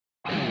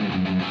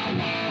Good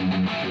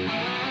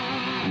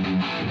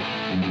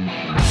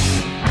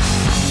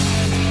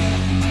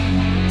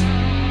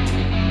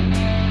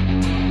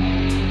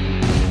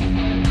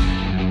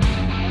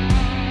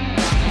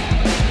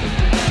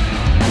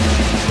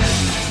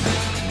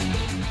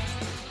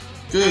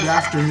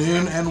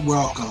afternoon and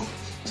welcome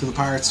to the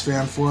Pirates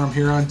Fan Forum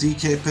here on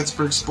DK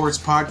Pittsburgh Sports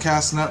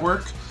Podcast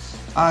Network.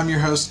 I'm your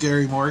host,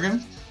 Gary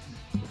Morgan.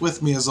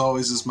 With me, as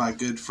always, is my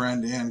good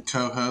friend and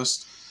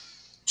co-host,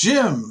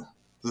 Jim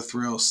the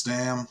Thrill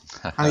Stamm.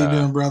 How you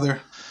doing,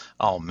 brother?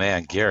 Oh,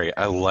 man, Gary,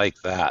 I like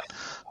that.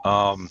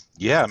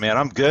 Yeah, man,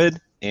 I'm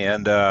good.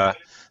 And not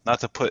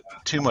to put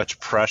too much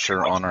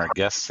pressure on our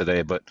guests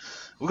today, but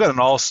we've got an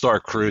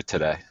all-star crew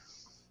today.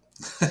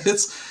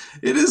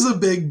 It is a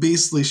big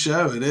beastly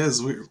show. It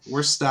is.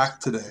 We're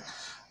stacked today.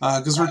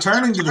 Because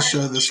returning to the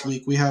show this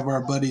week, we have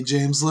our buddy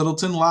James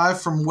Littlejohn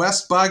live from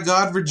West by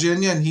God,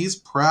 Virginia, and he's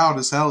proud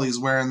as hell he's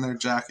wearing their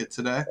jacket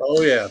today. Oh,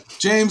 yeah.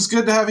 James,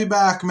 good to have you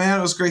back, man.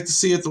 It was great to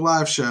see you at the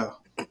live show.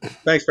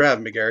 Thanks for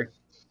having me, Gary.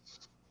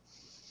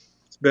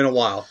 It's been a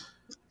while.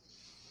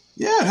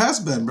 Yeah, it has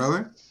been,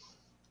 brother.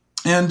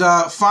 And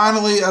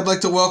finally, I'd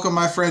like to welcome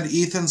my friend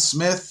Ethan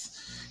Smith.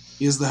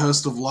 He is the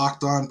host of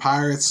Locked On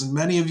Pirates, and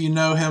many of you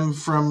know him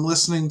from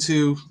listening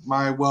to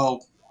my,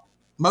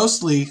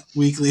 mostly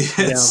weekly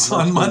hits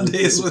on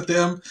Mondays with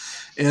him.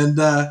 And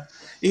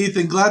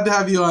Ethan, glad to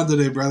have you on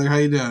today, brother. How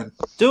you doing?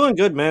 Doing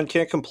good, man.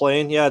 Can't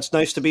complain. Yeah, it's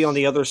nice to be on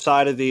the other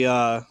side of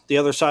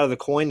the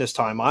coin this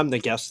time. I'm the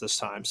guest this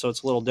time, so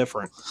it's a little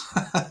different.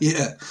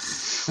 Yeah,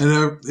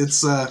 and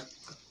it's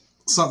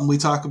something we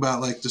talk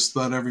about like just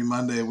about every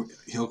Monday.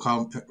 He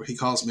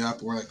calls me up,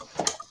 and we're like,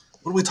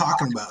 what are we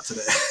talking about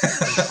today?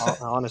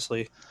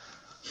 Honestly,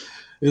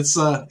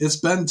 it's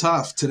been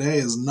tough. Today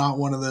is not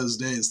one of those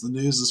days. The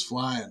news is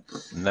flying.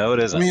 No, it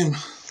isn't. I mean,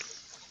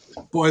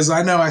 boys,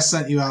 I know I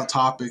sent you out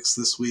topics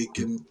this week,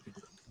 and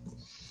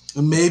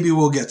maybe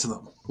we'll get to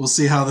them. We'll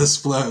see how this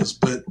flows,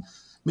 but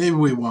maybe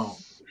we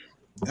won't.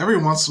 Every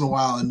once in a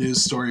while, a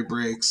news story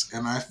breaks,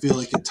 and I feel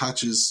like it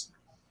touches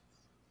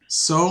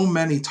so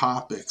many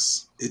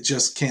topics, it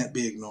just can't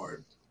be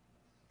ignored.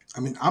 I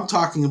mean, I'm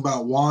talking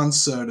about Juan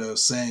Soto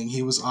saying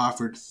he was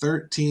offered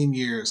 13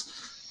 years,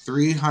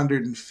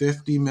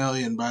 $350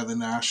 million by the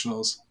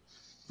Nationals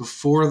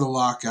before the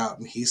lockout,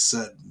 and he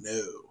said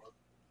no.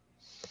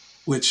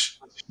 Which,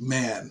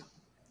 man,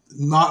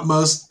 not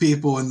most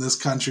people in this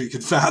country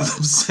could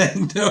fathom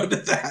saying no to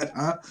that,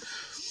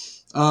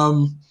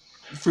 huh?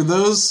 For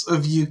those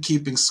of you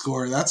keeping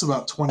score, that's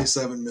about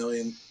 $27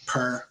 million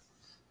per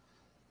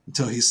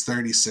until he's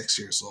 36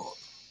 years old.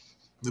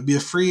 He'll be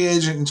a free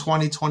agent in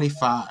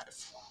 2025.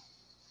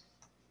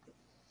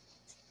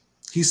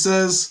 He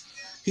says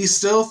he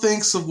still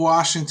thinks of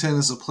Washington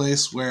as a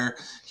place where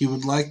he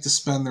would like to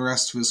spend the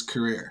rest of his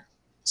career.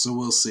 So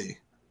we'll see.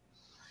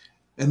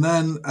 And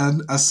then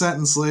a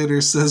sentence later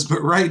says,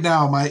 but right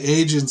now my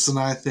agents and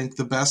I think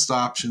the best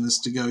option is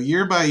to go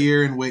year by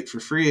year and wait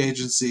for free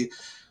agency.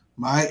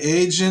 My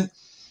agent,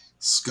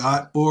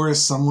 Scott Boras,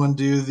 someone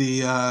do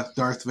the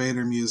Darth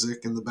Vader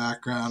music in the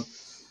background,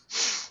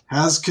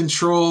 has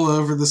control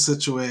over the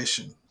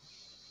situation.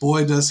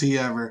 Boy, does he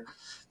ever.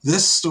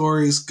 This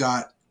story's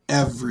got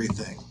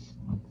everything.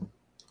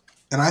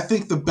 And I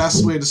think the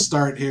best way to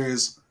start here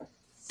is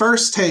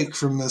first take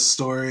from this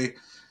story,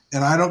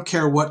 and I don't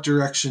care what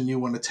direction you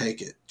want to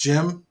take it.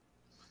 Jim,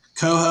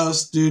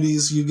 co-host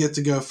duties, you get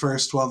to go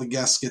first while the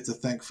guests get to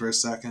think for a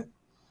second.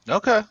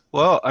 Okay.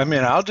 Well, I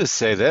mean, I'll just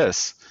say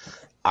this.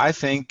 I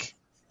think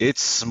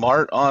it's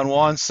smart on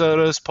Juan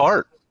Soto's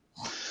part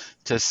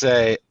to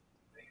say,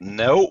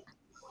 nope,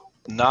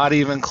 not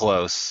even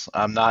close.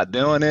 I'm not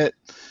doing it.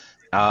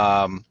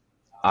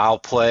 I'll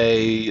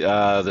play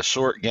the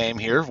short game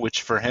here,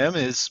 which for him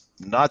is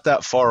not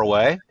that far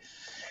away.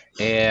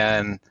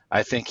 And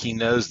I think he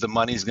knows the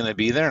money's going to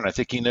be there, and I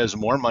think he knows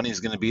more money's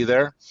going to be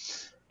there.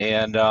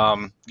 And,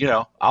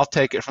 I'll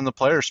take it from the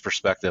player's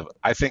perspective.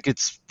 I think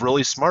it's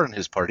really smart on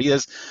his part. He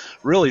has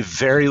really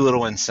very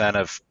little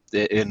incentive,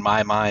 in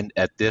my mind,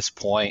 at this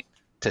point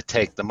to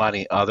take the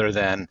money other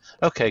than,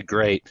 okay,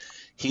 great.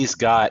 He's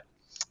got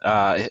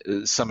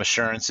some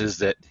assurances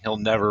that he'll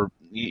never,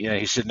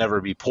 he should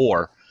never be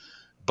poor.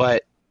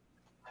 But,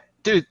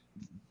 dude,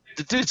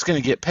 the dude's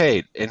going to get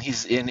paid, and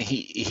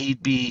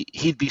he'd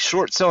be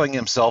short selling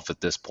himself at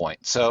this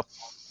point. So,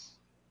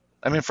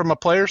 I mean, from a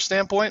player's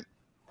standpoint,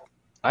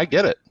 I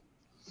get it.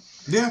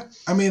 Yeah,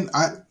 I mean,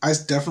 I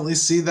definitely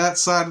see that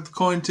side of the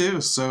coin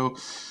too. So,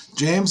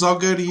 James, I'll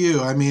go to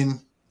you. I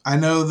mean, I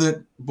know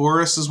that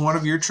Boras is one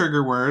of your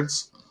trigger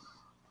words,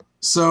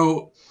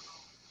 so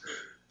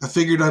I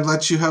figured I'd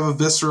let you have a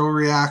visceral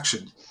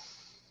reaction.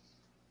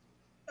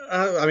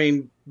 I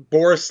mean,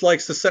 Boras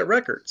likes to set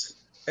records,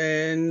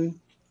 and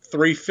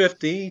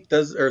 350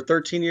 does, or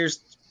 13 years,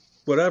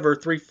 whatever,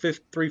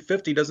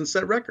 350 doesn't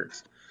set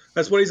records.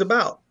 That's what he's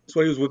about. That's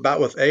what he was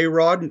about with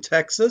A-Rod in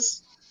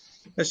Texas.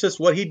 That's just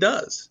what he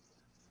does.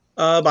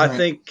 Right. I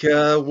think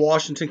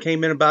Washington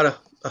came in about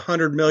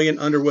 $100 million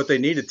under what they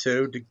needed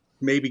to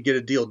maybe get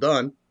a deal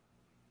done.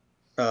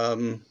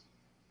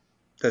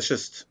 That's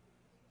just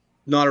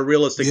not a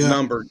realistic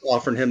number,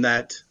 offering him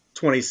that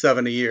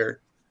 27 a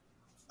year.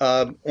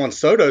 On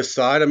Soto's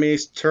side, I mean,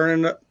 he's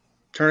turning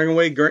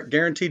away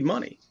guaranteed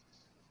money.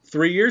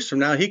 3 years from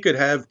now, he could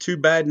have 2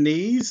 bad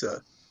knees.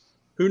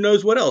 Who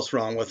knows what else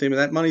wrong with him, and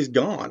that money's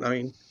gone. I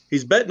mean,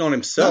 he's betting on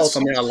himself.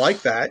 I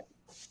like that.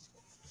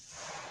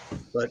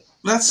 But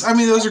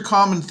those are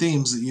common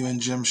themes that you and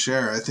Jim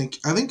share. I think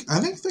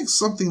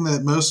something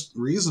that most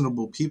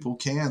reasonable people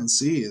can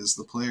see is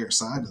the player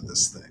side of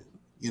this thing.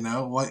 You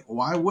know, like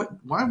why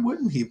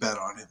wouldn't he bet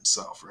on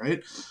himself,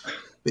 right?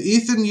 But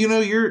Ethan, you know,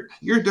 you're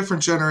a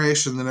different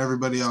generation than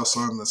everybody else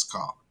on this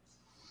call.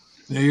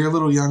 You know, you're a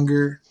little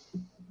younger.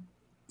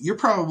 You're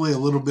probably a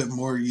little bit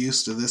more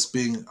used to this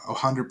being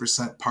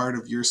 100% part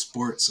of your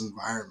sports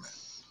environment.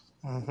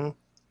 Mm-hmm.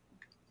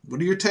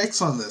 What are your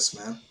takes on this,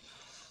 man?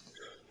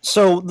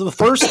 So the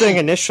first thing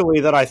initially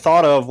that I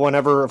thought of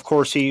whenever, of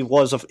course,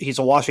 he's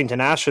a Washington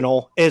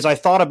National, is I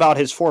thought about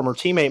his former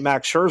teammate,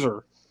 Max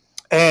Scherzer.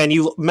 And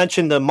you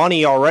mentioned the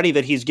money already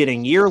that he's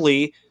getting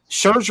yearly.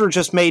 Scherzer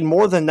just made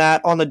more than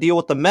that on the deal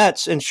with the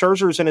Mets, and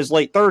Scherzer's in his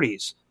late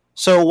 30s.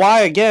 So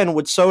why, again,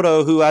 would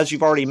Soto, who, as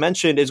you've already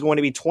mentioned, is going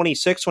to be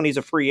 26 when he's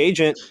a free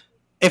agent,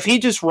 if he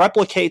just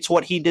replicates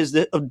what he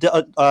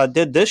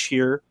did this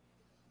year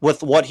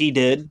with what he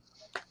did,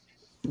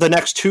 the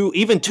next two out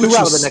of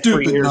the next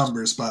 3 years. Stupid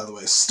numbers, by the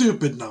way.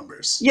 Stupid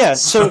numbers. Yeah,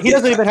 so he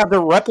doesn't even have to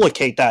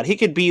replicate that. He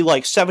could be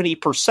like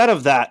 70%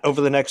 of that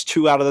over the next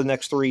 2 out of the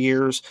next 3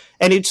 years,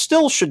 and it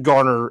still should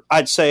garner,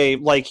 I'd say,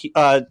 like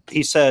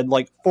he said,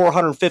 like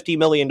 $450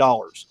 million.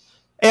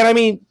 And, I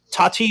mean,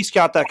 Tatis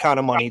got that kind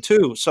of money,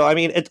 too. So, I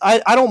mean,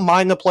 I don't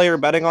mind the player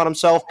betting on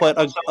himself, but,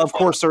 of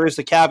course, there is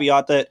the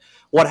caveat that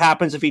what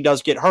happens if he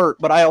does get hurt.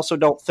 But I also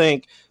don't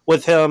think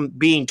with him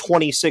being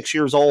 26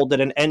 years old that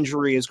an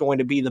injury is going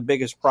to be the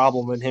biggest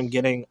problem in him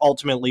getting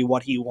ultimately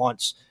what he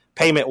wants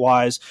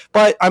payment-wise.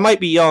 But I might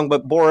be young,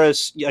 but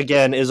Boris,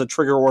 again, is a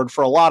trigger word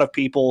for a lot of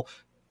people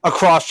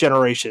across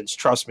generations.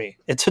 Trust me.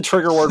 It's a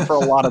trigger word for a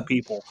lot of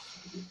people.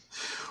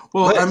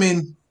 Well, I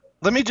mean,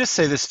 let me just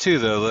say this too,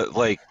 though.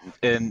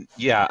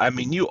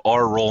 You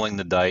are rolling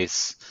the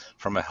dice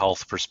from a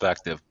health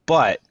perspective,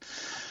 but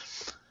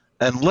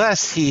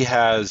unless he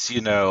has,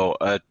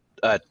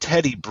 a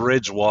Teddy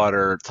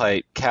Bridgewater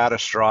type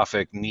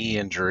catastrophic knee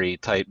injury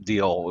type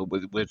deal,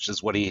 which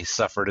is what he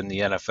suffered in the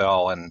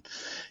NFL, and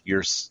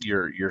your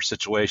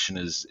situation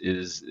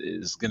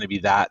is going to be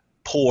that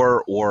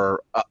poor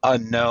or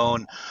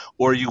unknown,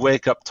 or you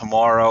wake up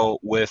tomorrow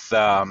with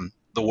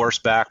the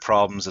worst back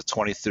problems a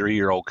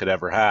 23-year-old could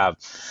ever have.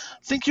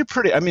 I think you're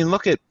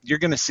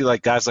going to see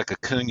like guys like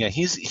Acuna.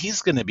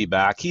 He's going to be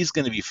back. He's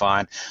going to be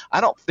fine.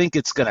 I don't think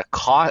it's going to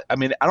cost. I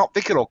don't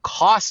think it'll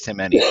cost him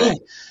anything.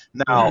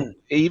 Now,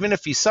 even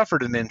if he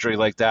suffered an injury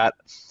like that,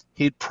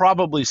 he'd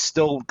probably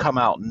still come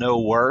out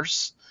no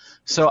worse.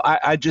 So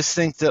I just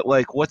think that,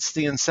 like, what's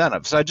the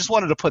incentive? So I just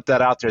wanted to put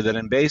that out there, that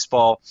in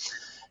baseball,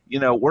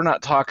 we're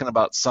not talking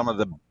about some of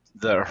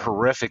the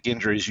horrific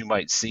injuries you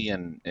might see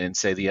in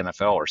say the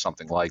NFL or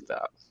something like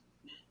that.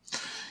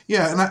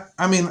 Yeah,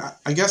 and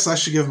I guess I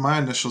should give my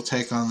initial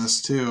take on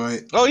this too.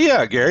 Oh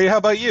yeah, Gary, how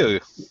about you?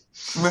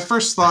 My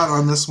first thought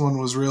on this one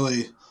was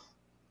really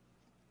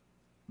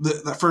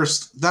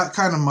that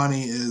kind of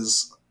money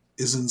is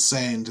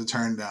insane to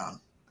turn down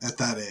at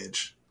that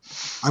age.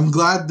 I'm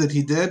glad that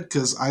he did,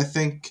 because I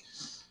think,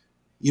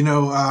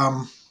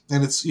 and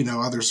it's,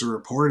 others are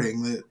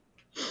reporting that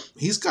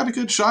he's got a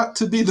good shot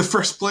to be the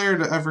first player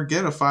to ever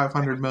get a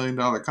 $500 million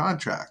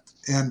contract.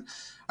 And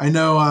I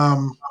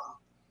know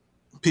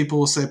people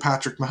will say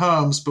Patrick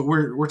Mahomes, but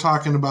we're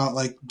talking about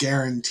like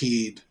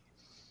guaranteed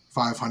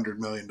 $500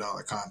 million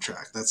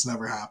contract. That's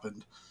never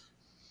happened.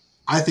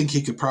 I think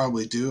he could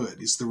probably do it.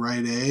 He's the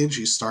right age.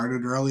 He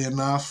started early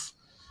enough.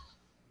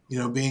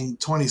 Being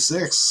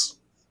 26,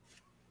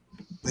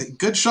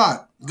 good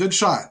shot.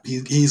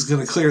 He's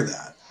going to clear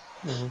that.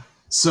 Mm-hmm.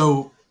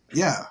 So,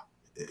 yeah.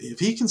 If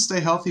he can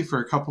stay healthy for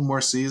a couple more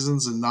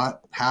seasons and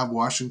not have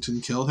Washington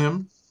kill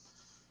him,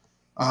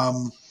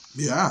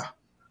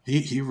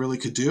 he really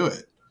could do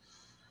it.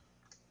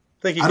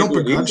 I don't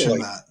begrudge him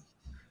that.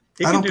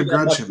 I don't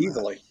begrudge him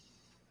that.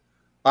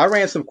 I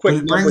ran some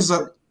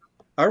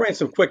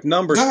quick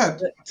numbers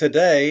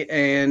today,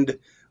 and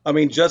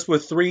just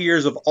with 3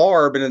 years of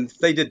ARB, and if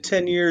they did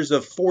 10 years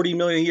of $40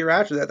 million a year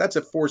after that, that's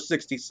at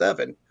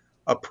 467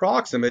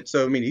 approximate.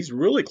 So he's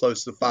really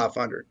close to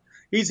 500.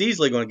 He's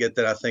easily going to get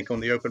that, I think,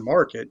 on the open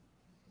market.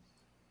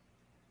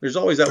 There's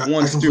always that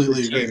one stupid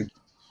team.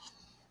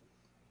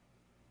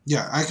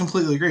 Yeah, I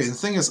completely agree. The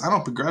thing is, I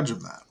don't begrudge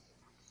him that.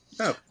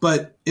 No.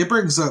 But it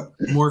brings up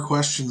more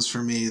questions for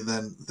me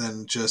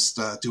than just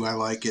do I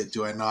like it,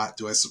 do I not,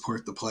 do I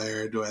support the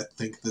player, do I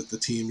think that the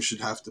team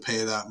should have to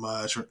pay that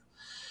much?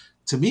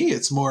 To me,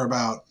 it's more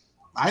about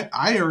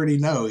I already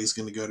know he's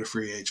going to go to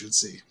free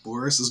agency.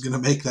 Boris is going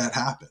to make that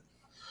happen.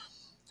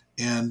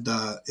 And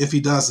if he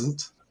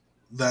doesn't,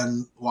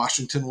 then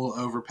Washington will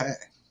overpay.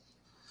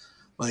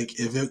 Like,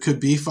 if it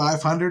could be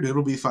 500,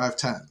 it'll be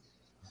 510.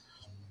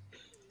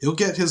 He'll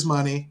get his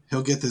money.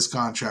 He'll get this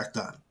contract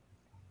done.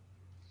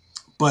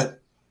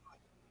 But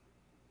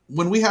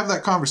when we have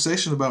that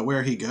conversation about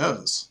where he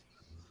goes,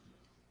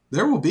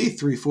 there will be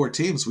 3-4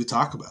 teams we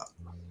talk about.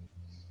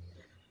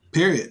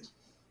 Period.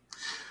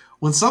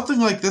 When something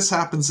like this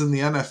happens in the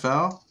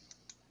NFL,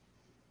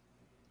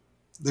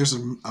 there's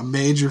a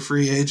major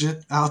free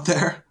agent out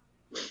there.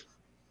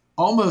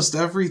 Almost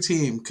every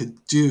team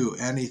could do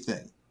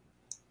anything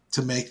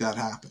to make that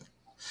happen.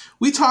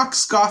 We talk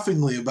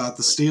scoffingly about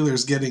the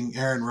Steelers getting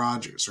Aaron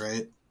Rodgers,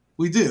 right?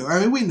 We do. I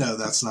mean, we know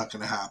that's not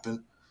going to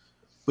happen,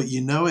 but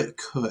you know it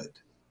could.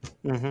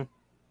 Mm-hmm.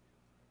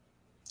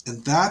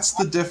 And that's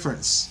the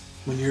difference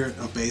when you're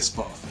a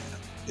baseball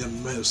fan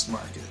in most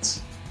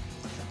markets.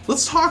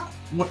 Let's talk,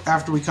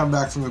 after we come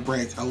back from the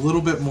break, a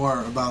little bit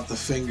more about the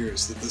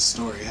fingers that this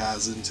story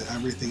has into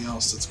everything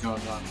else that's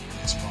going on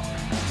in baseball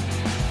right now.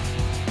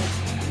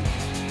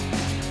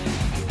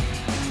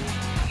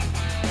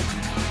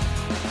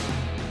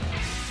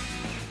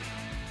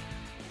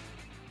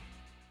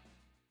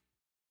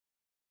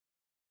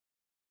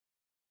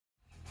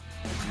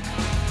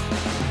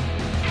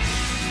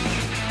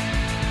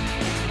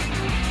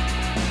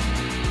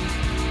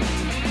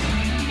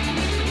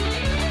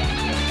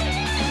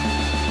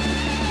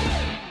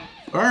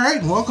 All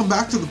right, and welcome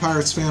back to the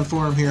Pirates Fan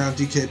Forum here on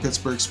DK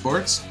Pittsburgh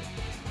Sports.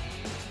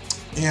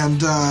 And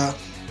the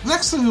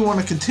next thing we want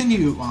to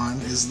continue on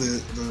is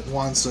the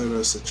Juan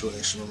Soto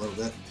situation a little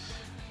bit.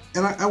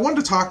 And I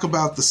wanted to talk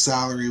about the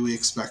salary we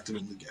expected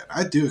him to get.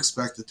 I do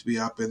expect it to be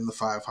up in the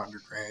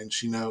 500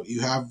 range. You know,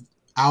 you have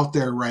out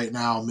there right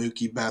now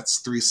Mookie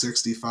Betts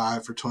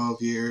 $365 for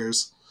 12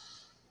 years.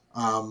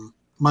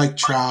 Mike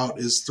Trout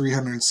is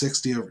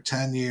 $360 over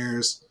 10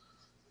 years.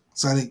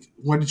 So I think,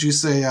 what did you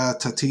say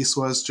Tatis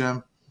was,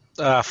 Jim?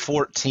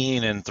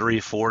 14 and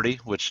 $340,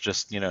 which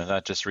just,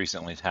 that just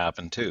recently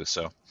happened too.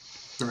 So,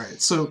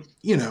 right. So,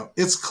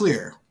 it's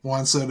clear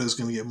Juan Soto is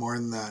going to get more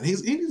than that. He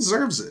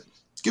deserves it.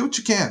 Get what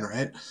you can,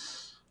 right?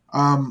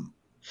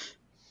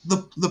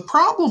 The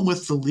problem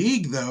with the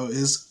league, though,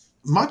 is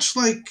much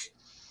like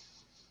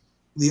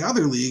the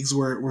other leagues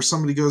where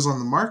somebody goes on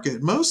the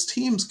market, most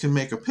teams can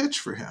make a pitch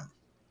for him.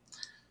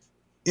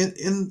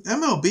 In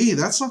MLB,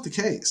 that's not the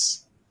case.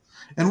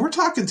 And we're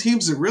talking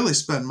teams that really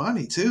spend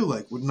money, too,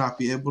 like would not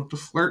be able to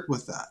flirt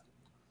with that.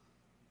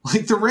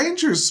 Like the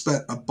Rangers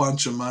spent a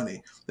bunch of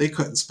money. They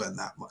couldn't spend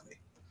that money.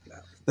 No.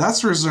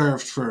 That's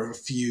reserved for a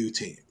few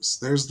teams.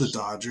 There's the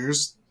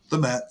Dodgers, the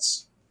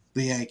Mets,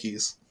 the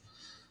Yankees,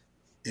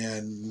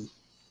 and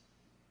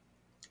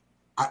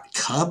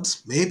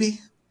Cubs,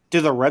 maybe.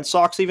 Do the Red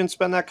Sox even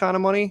spend that kind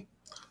of money?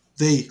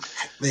 They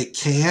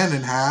can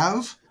and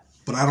have,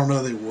 but I don't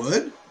know they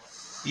would.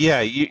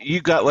 Yeah,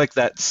 you got like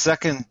that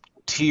second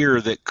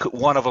tier that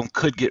one of them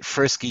could get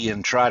frisky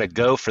and try to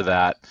go for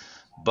that.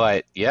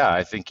 But yeah,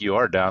 I think you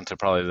are down to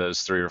probably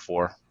those 3 or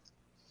 4.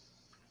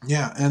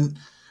 Yeah, and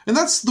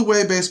that's the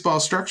way baseball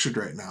is structured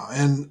right now.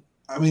 And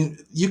I mean,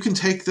 you can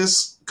take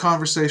this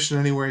conversation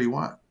anywhere you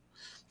want.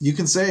 You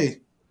can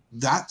say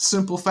that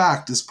simple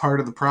fact is part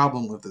of the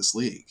problem with this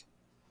league.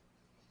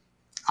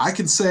 I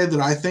can say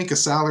that I think a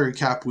salary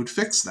cap would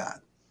fix that.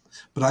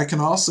 But I can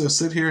also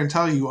sit here and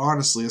tell you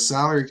honestly, a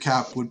salary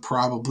cap would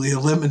probably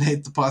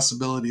eliminate the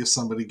possibility of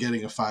somebody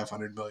getting a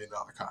 $500 million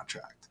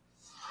contract.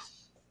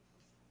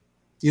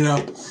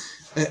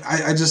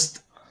 I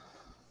just,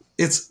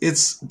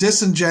 it's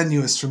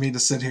disingenuous for me to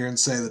sit here and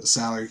say that a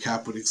salary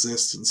cap would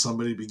exist and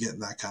somebody be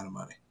getting that kind of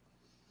money.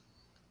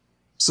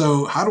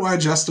 So how do I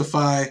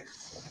justify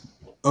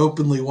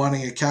openly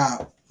wanting a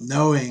cap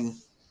knowing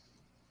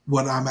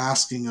what I'm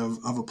asking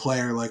of a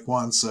player like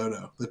Juan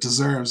Soto that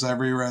deserves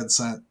every red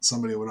cent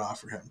somebody would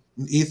offer him?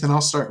 And Ethan,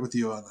 I'll start with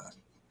you on that.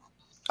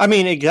 I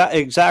mean,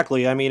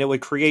 exactly. I mean, it would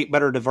create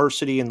better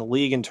diversity in the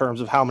league in terms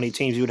of how many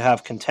teams you would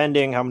have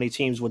contending, how many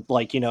teams would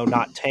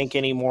not tank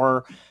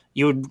anymore.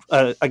 You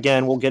would,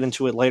 again, we'll get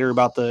into it later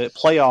about the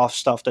playoff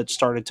stuff that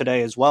started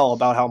today as well,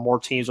 about how more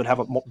teams would have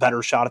a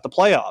better shot at the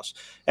playoffs.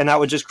 And that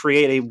would just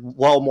create a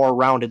more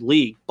rounded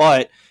league.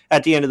 But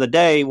at the end of the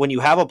day, when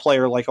you have a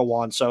player like a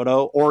Juan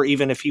Soto, or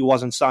even if he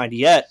wasn't signed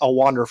yet, a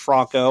Wander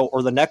Franco,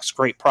 or the next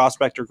great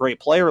prospect or great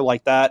player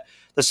like that,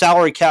 the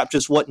salary cap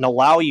just wouldn't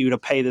allow you to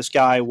pay this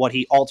guy what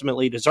he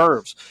ultimately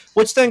deserves,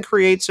 which then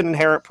creates an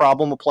inherent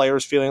problem of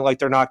players feeling like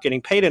they're not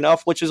getting paid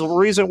enough, which is the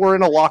reason we're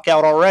in a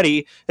lockout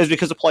already, is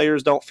because the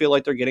players don't feel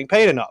like they're getting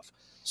paid enough.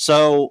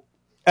 So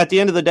at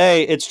the end of the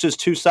day, it's just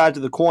two sides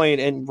of the coin,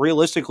 and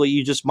realistically,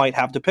 you just might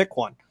have to pick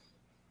one.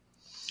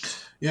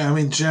 Yeah, I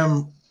mean,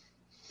 Jim,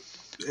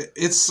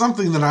 it's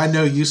something that I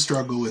know you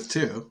struggle with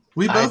too.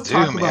 We both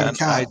talk about a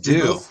cap. I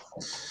do.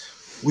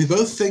 We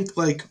both think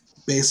like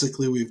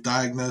basically we've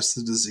diagnosed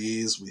the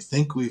disease. We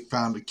think we've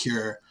found a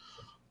cure,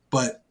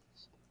 but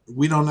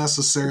we don't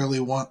necessarily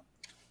want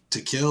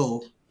to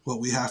kill what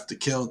we have to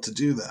kill to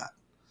do that.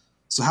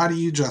 So how do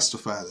you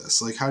justify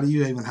this? Like, how do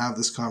you even have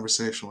this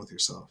conversation with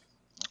yourself?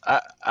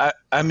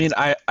 I mean,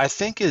 I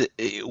think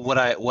what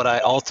I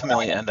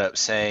ultimately end up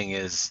saying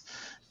is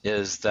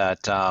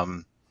that,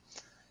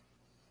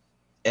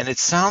 and it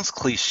sounds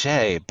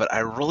cliche, but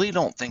I really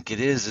don't think it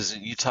is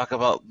you talk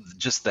about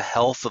just the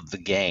health of the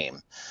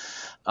game.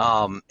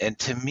 And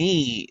to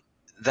me,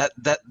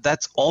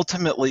 that's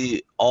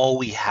ultimately all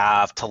we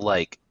have to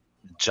like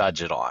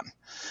judge it on.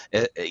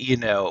 You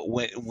know,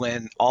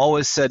 when all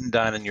is said and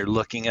done, and you're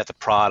looking at the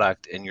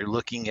product, and you're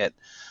looking at,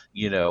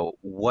 you know,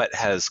 what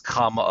has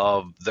come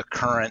of the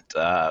current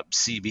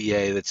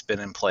CBA that's been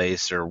in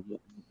place, or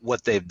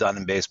what they've done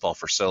in baseball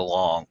for so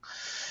long,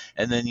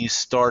 and then you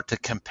start to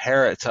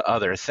compare it to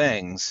other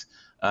things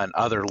and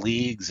other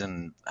leagues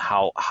and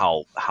how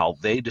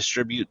they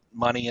distribute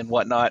money and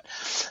whatnot.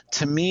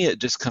 To me, it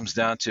just comes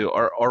down to,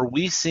 are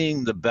we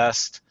seeing the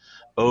best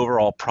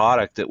overall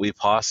product that we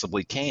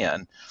possibly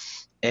can?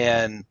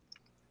 And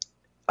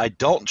I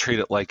don't treat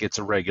it like it's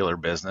a regular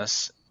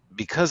business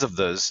because of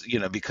those, you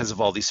know, because of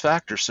all these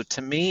factors. So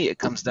to me, it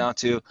comes down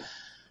to,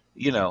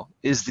 you know,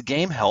 is the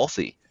game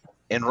healthy?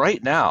 And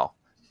right now,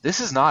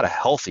 this is not a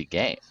healthy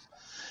game.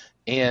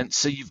 And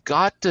so you've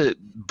got to,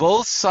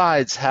 both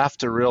sides have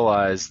to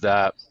realize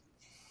that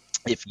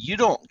if you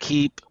don't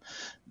keep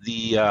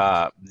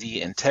the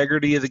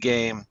integrity of the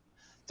game,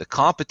 the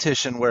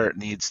competition where it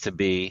needs to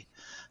be,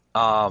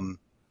 and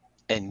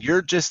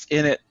you're just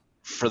in it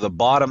for the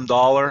bottom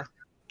dollar,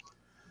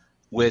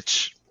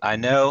 which I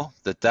know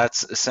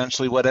that's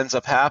essentially what ends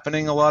up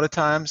happening a lot of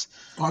times.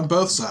 On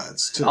both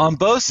sides, too. On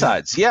both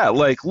sides, yeah.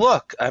 Like,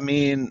 look, I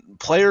mean,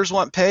 players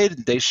want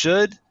paid, they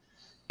should,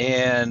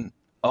 and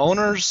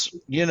owners,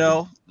 you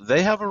know,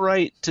 they have a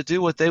right to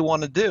do what they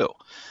want to do.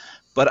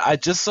 But I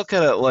just look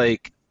at it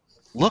like,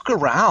 look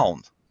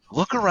around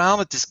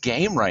at this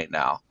game right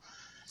now.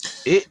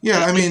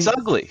 It's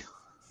ugly.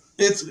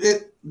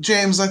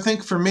 James, I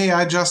think for me,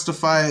 I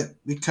justify it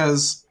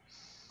because,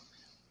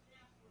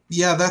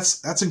 yeah,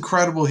 that's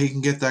incredible he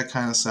can get that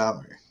kind of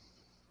salary.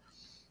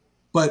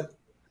 But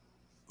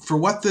for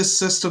what this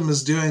system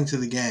is doing to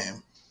the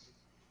game,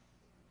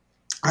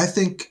 I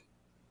think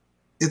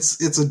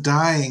it's a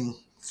dying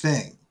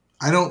thing.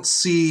 I don't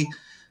see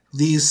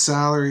these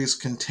salaries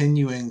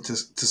continuing to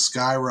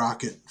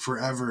skyrocket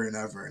forever and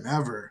ever and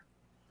ever.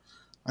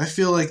 I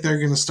feel like they're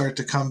going to start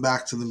to come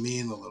back to the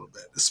mean a little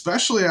bit,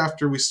 especially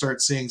after we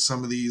start seeing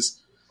some of these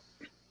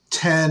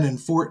 10 and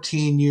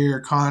 14-year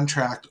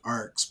contract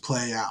arcs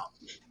play out.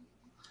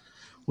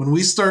 When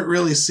we start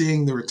really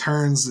seeing the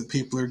returns that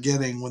people are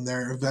getting when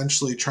they're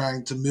eventually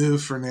trying to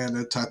move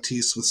Fernando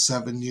Tatis with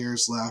 7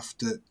 years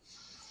left at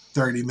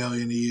 $30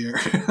 million a year.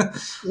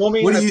 Well, I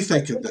mean, what do you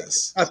think of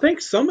this? I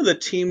think some of the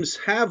teams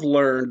have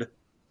learned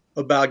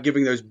about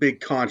giving those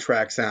big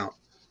contracts out.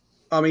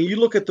 I mean, you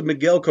look at the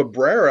Miguel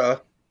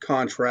Cabrera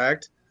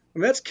contract. I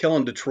mean, that's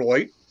killing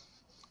Detroit.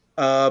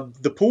 The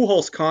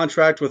Pujols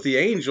contract with the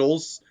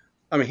Angels,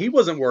 I mean, he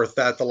wasn't worth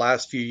that the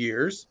last few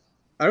years.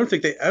 I don't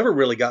think they ever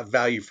really got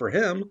value for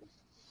him.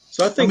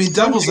 So I think,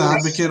 devil's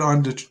advocate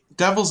on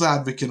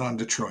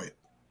Detroit.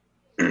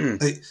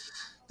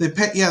 They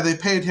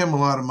paid him a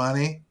lot of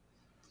money,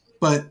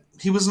 but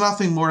he was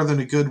nothing more than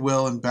a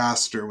goodwill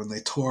ambassador when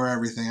they tore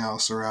everything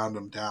else around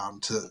him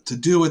down to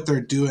do what they're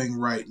doing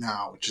right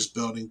now, which is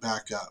building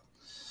back up.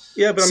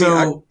 Yeah, but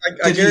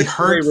did he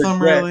hurt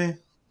them really?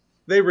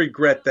 They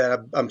regret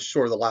that, I'm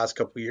sure, the last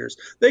couple of years.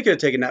 They could have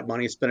taken that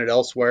money and spent it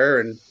elsewhere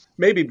and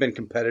maybe been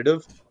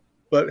competitive.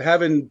 But I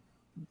don't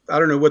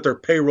know what their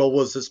payroll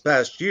was this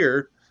past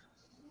year,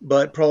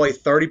 but probably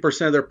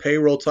 30% of their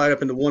payroll tied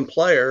up into one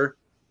player,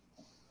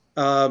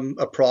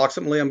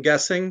 approximately, I'm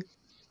guessing.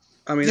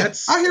 I mean,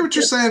 I hear what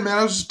you're saying, man.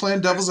 I was just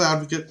playing devil's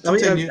advocate.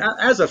 Continue. I mean,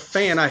 as a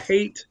fan, I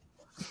hate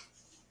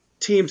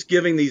teams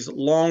giving these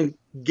long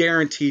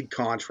guaranteed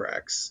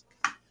contracts.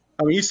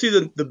 I mean, you see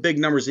the big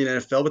numbers in the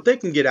NFL, but they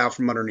can get out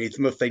from underneath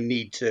them if they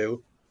need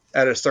to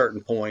at a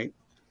certain point.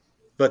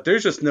 But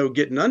there's just no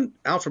getting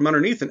out from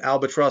underneath an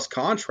albatross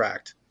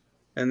contract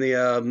in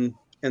the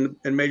in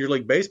Major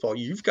League Baseball.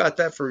 You've got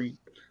that for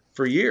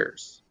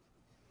years.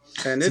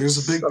 And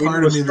there's a big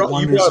part of me that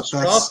wonders if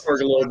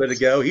Strasburg a little bit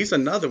ago. He's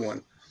another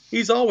one.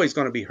 He's always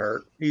going to be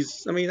hurt.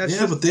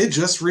 But they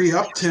just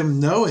re-upped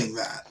him knowing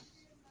that.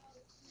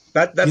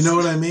 That's, you know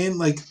what I mean?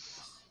 Like,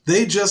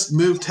 they just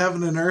moved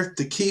heaven and earth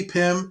to keep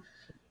him.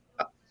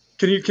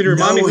 Can you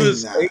remind me who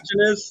his agent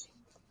is?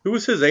 Who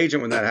was his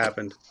agent when that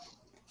happened?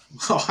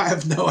 Oh, I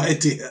have no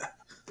idea.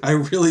 I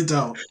really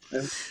don't.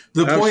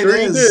 The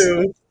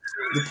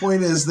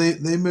point is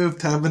they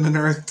moved heaven and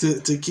earth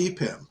to keep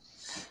him.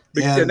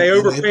 And they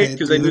overpaid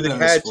because they knew they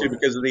had to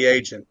because of the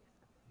agent.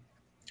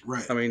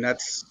 Right. I mean,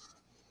 that's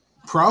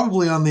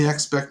probably on the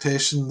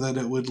expectation that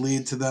it would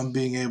lead to them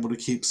being able to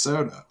keep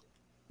Soto.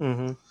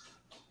 Mm-hmm.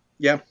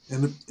 Yeah.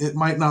 And it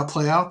might not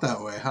play out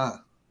that way, huh?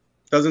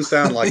 Doesn't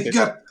sound like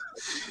it.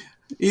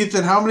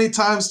 Ethan, how many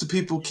times do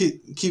people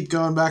keep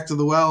going back to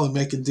the well and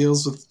making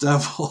deals with the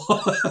devil?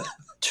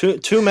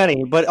 Too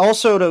many. But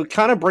also to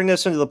kind of bring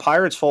this into the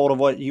Pirates fold of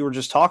what you were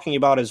just talking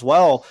about as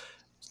well,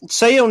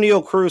 say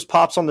O'Neal Cruz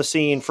pops on the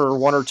scene for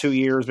 1 or 2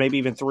 years, maybe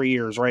even 3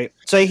 years, right?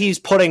 Say he's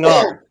putting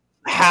up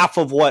half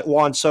of what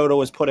Juan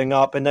Soto is putting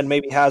up and then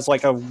maybe has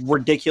like a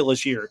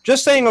ridiculous year.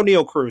 Just saying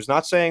O'Neal Cruz,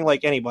 not saying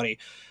like anybody.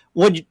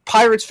 Would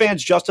Pirates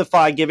fans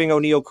justify giving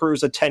O'Neal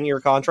Cruz a 10-year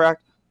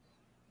contract?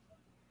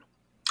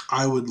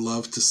 I would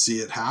love to see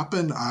it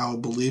happen. I'll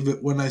believe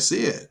it when I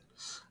see it.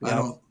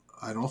 Yeah.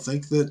 I don't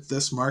think that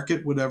this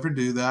market would ever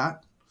do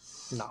that.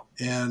 No.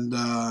 And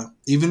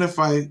even if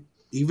I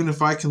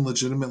can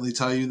legitimately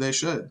tell you they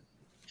should,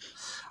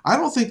 I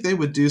don't think they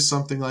would do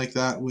something like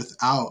that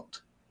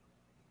without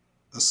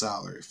a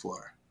salary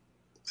floor.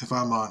 If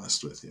I'm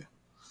honest with you,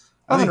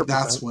 I think 100%.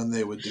 that's when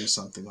they would do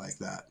something like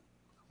that.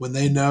 When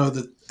they know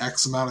that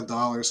X amount of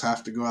dollars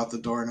have to go out the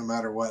door no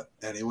matter what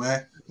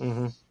anyway.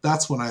 Mm-hmm.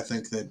 That's when I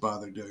think they'd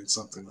bother doing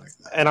something like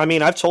that. And I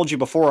mean, I've told you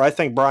before, I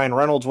think Brian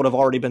Reynolds would have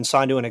already been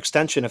signed to an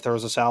extension if there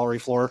was a salary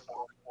floor.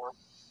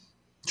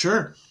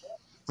 Sure.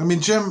 I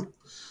mean, Jim,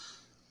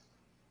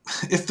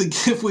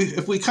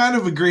 if we kind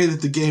of agree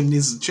that the game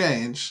needs to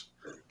change,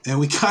 and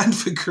we kind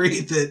of agree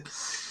that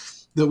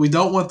we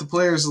don't want the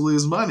players to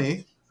lose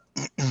money,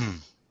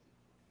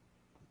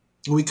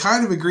 we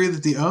kind of agree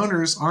that the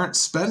owners aren't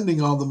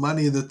spending all the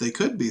money that they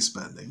could be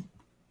spending.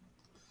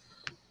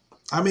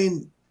 I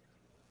mean,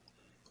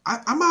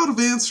 I'm out of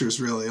answers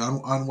really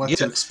on what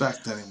to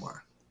expect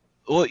anymore.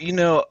 Well,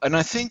 and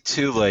I think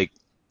too, like,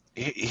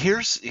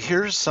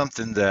 here's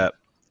something that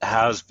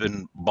has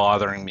been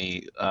bothering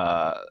me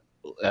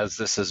as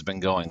this has been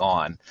going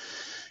on,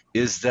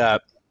 is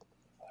that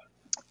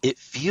it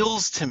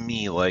feels to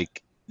me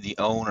like the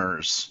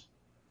owners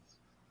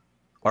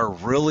are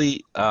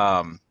really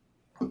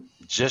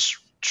just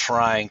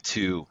trying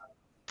to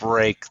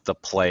break the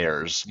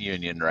players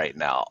union right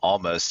now,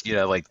 almost.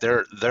 Like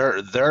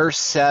they're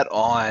set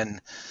on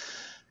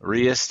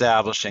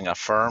reestablishing a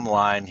firm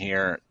line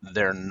here.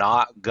 They're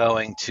not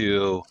going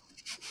to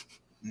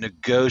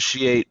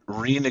renegotiate.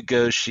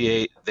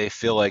 They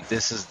feel like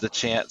this is the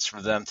chance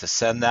for them to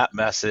send that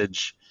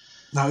message.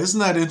 Now, isn't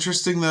that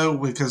interesting though?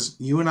 Because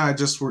you and I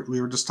we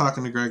were just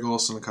talking to Greg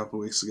Olson a couple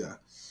weeks ago.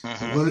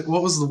 Mm-hmm.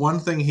 What was the one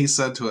thing he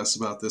said to us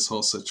about this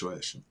whole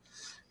situation?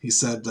 He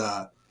said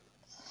that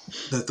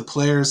the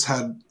players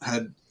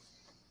had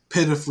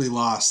pitifully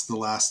lost the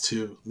last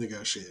two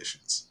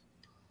negotiations.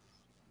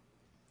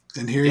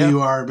 And here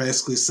you are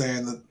basically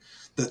saying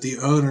that the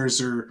owners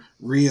are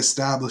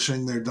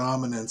reestablishing their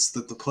dominance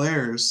that the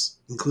players,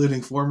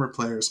 including former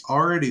players,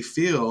 already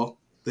feel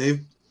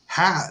they've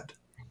had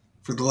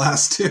for the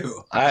last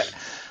two.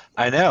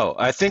 I know.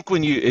 I think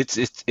when it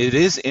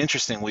is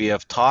interesting. We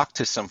have talked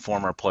to some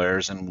former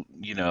players, and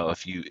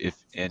if you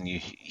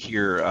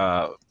hear,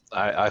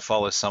 I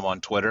follow some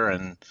on Twitter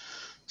and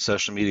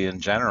social media in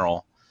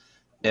general,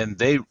 and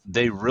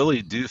they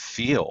really do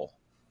feel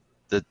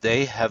that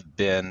they have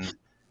been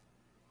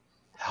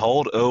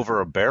held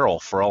over a barrel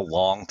for a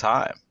long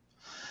time,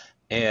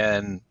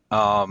 and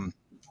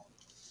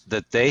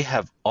that they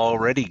have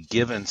already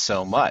given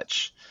so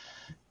much.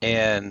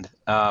 And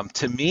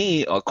to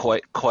me,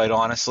 quite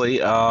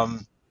honestly, I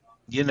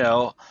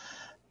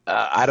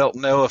don't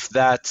know if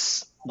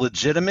that's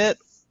legitimate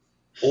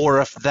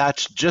or if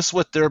that's just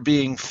what they're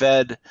being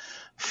fed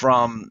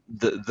from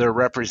their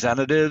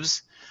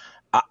representatives.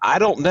 I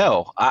don't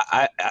know.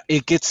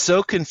 It gets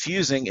so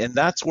confusing, and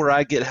that's where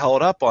I get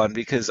held up on,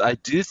 because I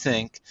do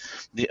think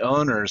the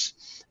owners,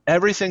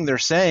 everything they're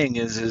saying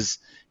is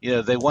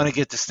they want to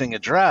get this thing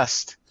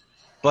addressed,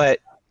 but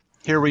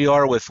here we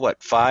are with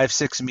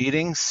 5-6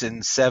 meetings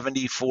in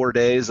 74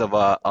 days of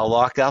a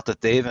lockout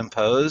that they've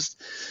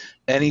imposed.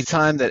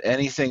 Anytime that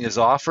anything is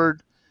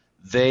offered,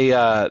 they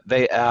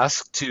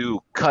ask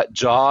to cut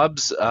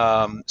jobs.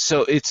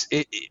 So it's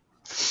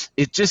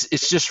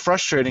just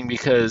frustrating,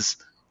 because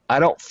I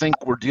don't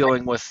think we're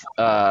dealing with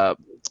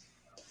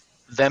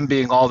them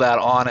being all that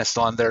honest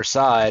on their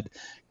side,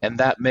 and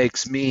that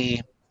makes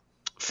me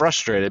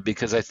frustrated,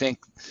 because I think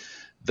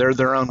they're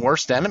their own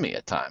worst enemy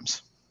at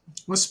times.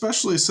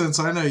 Especially since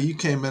I know you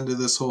came into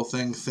this whole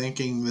thing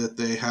thinking that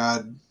they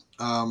had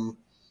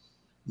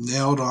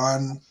nailed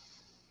on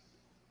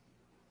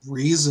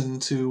reason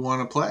to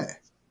want to play.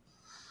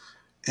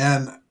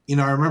 And,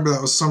 I remember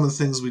that was some of the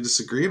things we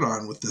disagreed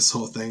on with this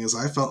whole thing, is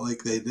I felt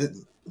like they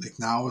didn't. Like,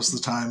 now was the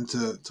time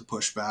to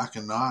push back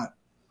and not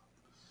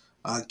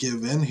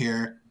give in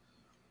here.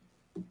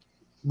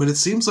 But it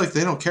seems like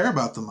they don't care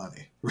about the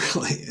money,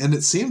 really. And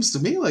it seems to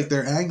me like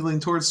they're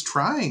angling towards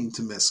trying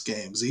to miss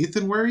games.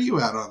 Ethan, where are you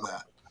at on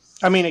that?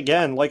 I mean,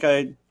 again, like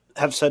I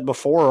have said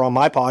before on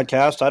my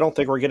podcast, I don't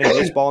think we're getting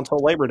baseball until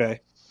Labor Day.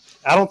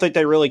 I don't think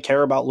they really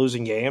care about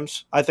losing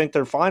games. I think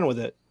they're fine with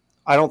it.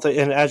 I don't think,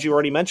 and as you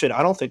already mentioned,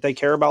 I don't think they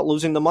care about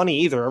losing the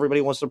money either.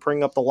 Everybody wants to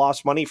bring up the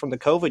lost money from the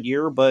COVID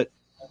year, but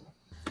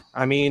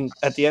I mean,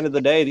 at the end of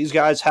the day, these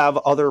guys have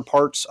other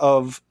parts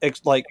of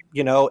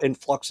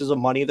influxes of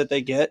money that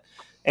they get,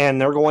 and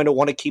they're going to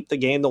want to keep the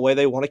game the way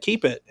they want to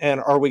keep it.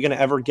 And are we going to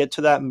ever get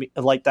to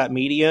that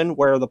median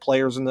where the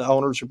players and the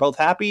owners are both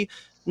happy?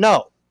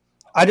 No.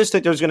 I just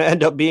think there's going to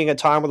end up being a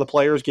time where the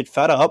players get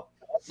fed up.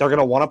 They're going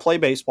to want to play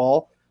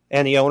baseball,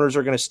 and the owners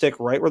are going to stick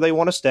right where they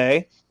want to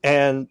stay,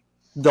 and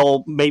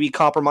they'll maybe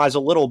compromise a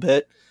little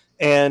bit.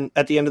 And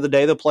at the end of the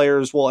day, the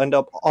players will end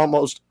up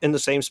almost in the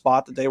same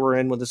spot that they were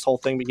in when this whole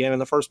thing began in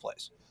the first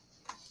place.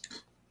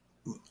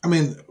 I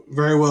mean,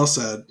 very well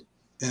said.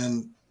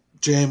 And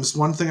James,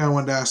 one thing I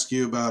wanted to ask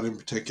you about in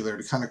particular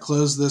to kind of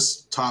close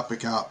this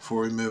topic out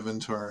before we move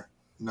into our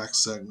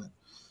next segment.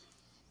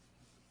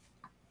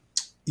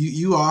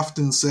 you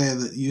often say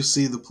that you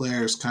see the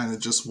players kind of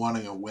just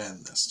wanting a win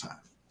this time.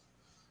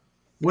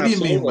 What do you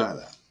mean by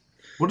that?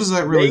 What does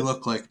that really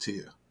look like to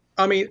you?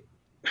 I mean,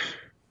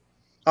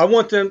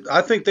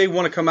 I think they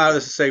want to come out of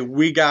this and say,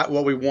 we got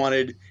what we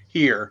wanted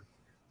here.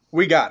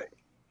 We got it.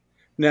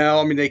 Now,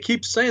 I mean, they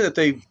keep saying that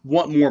they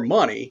want more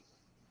money,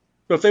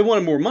 but if they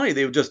wanted more money,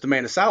 they would just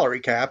demand a salary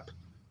cap.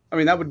 I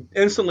mean, that would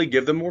instantly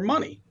give them more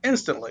money.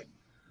 Instantly.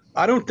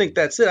 I don't think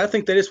that's it. I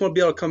think they just want to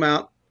be able to come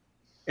out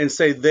and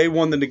say they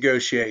won the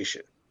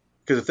negotiation.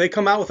 Because if they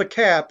come out with a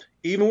cap,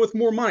 even with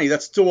more money,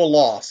 that's still a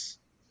loss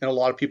in a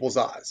lot of people's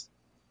eyes.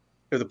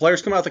 If the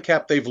players come out with a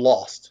cap, they've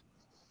lost.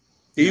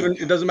 Even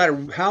it doesn't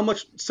matter how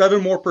much,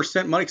 7% more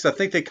money, because I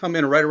think they come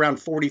in right around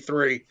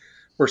 43%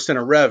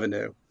 of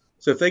revenue.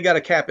 So if they got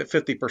a cap at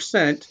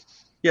 50%,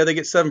 yeah, they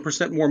get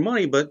 7% more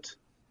money, but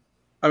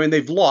I mean,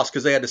 they've lost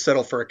because they had to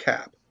settle for a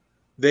cap.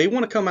 They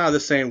want to come out of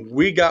this saying,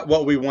 we got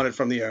what we wanted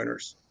from the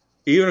owners.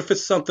 Even if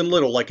it's something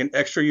little, like an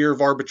extra year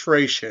of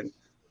arbitration,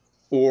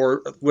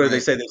 or what do they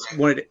say? They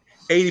wanted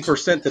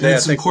 80% today. And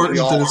it's important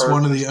that it's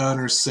one of the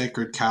owner's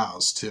sacred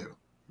cows, too,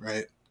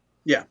 right?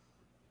 Yeah.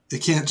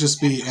 It can't just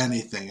be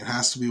anything. It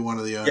has to be one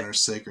of the owner's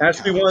sacred cows. It has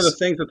to be one of the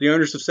things that the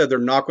owners have said they're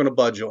not going to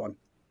budge on.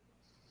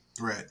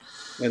 Right.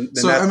 And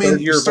so, I mean,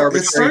 it's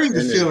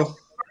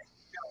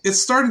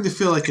starting to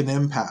feel like an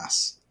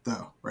impasse,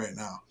 though, right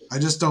now. I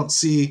just don't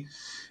see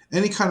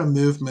any kind of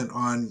movement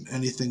on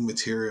anything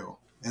material.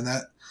 And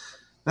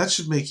that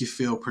should make you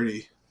feel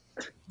pretty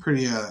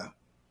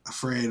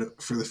afraid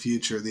for the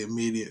future, the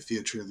immediate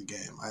future of the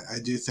game. I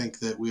do think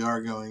that we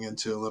are going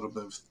into a little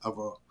bit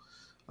of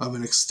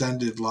an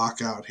extended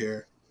lockout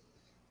here,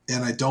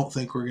 and I don't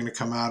think we're going to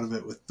come out of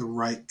it with the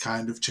right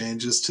kind of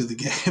changes to the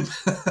game.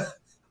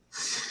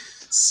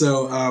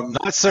 So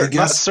not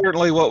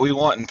certainly what we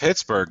want in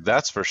Pittsburgh,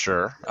 that's for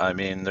sure. I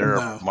mean, they're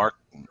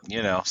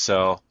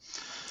so.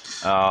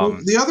 Well,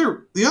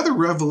 the other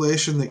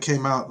revelation that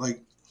came out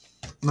like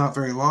not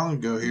very long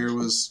ago here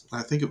was,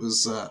 I think it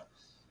was I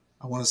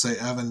want to say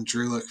Evan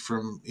Drulick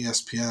from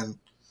ESPN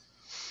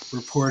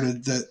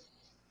reported that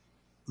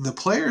the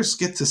players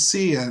get to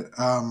see an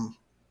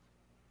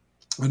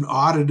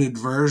audited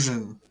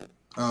version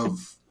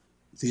of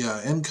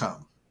the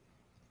income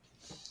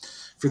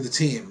for the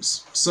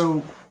teams.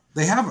 So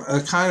they have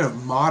a kind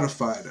of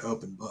modified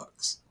open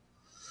books.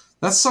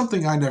 That's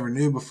something I never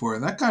knew before,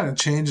 and that kind of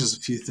changes a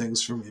few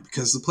things for me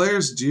because the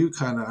players do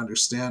kind of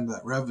understand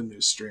that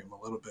revenue stream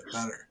a little bit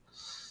better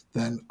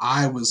than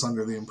I was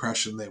under the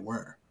impression they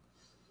were.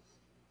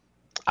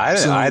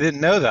 I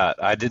didn't know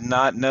that. I did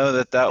not know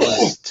that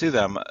was to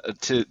them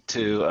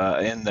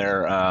in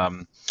their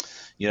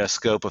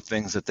scope of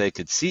things that they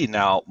could see.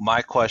 Now,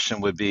 my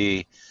question would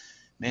be,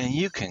 man,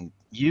 you can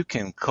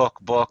cook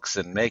books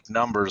and make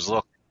numbers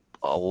look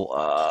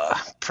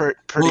pretty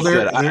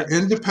good. They're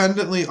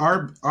independently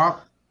audited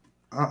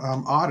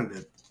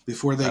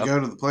before they go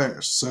to the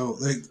players, so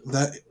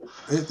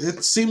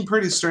it seemed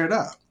pretty straight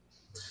up.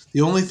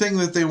 The only thing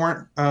that they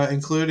weren't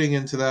including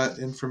into that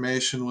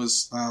information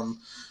was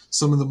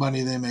some of the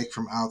money they make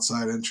from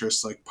outside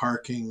interests, like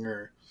parking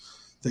or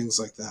things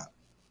like that.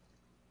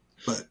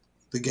 But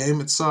the game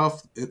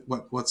itself,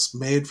 what's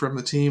made from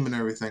the team and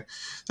everything,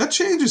 that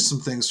changes some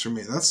things for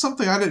me. That's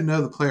something I didn't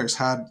know the players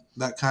had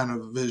that kind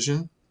of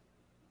vision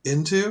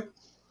into.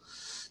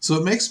 So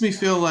it makes me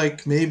feel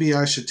like maybe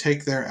I should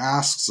take their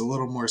asks a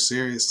little more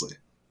seriously.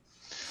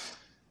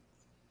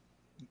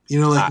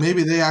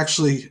 Maybe they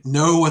actually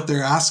know what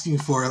they're asking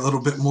for a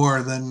little bit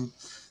more than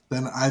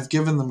I've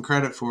given them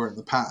credit for in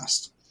the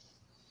past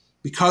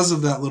because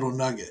of that little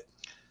nugget.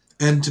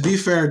 And to be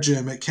fair,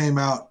 Jim, it came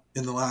out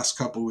in the last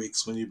couple of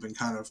weeks when you've been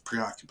kind of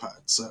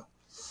preoccupied. So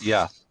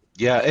yeah,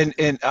 and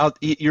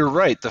you're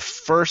right. The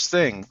first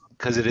thing,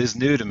 because it is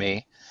new to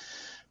me,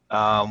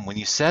 when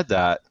you said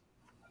that,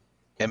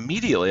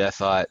 immediately I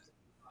thought,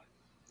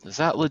 does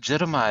that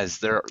legitimize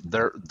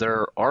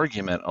their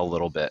argument a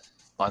little bit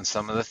on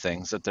some of the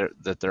things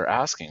that they're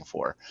asking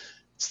for?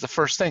 It's the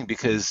first thing,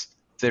 because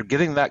they're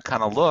getting that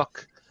kind of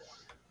look.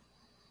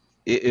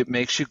 It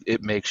makes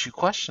you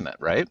question it,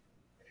 right?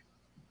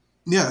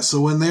 Yeah.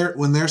 So when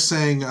they're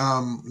saying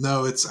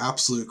no, it's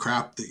absolute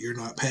crap that you're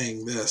not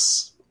paying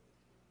this,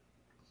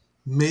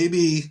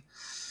 maybe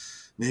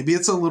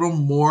it's a little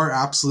more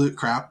absolute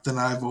crap than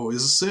I've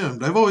always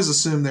assumed. I've always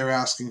assumed they were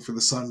asking for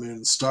the sun, moon,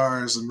 and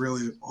stars and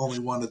really only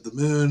wanted the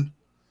moon.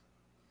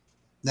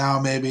 Now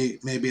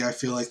maybe I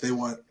feel like they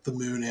want the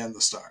moon and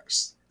the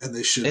stars, and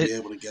they should be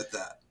able to get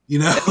that.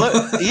 Yeah,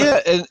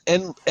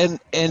 and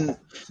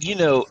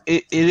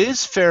it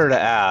is fair to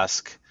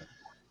ask,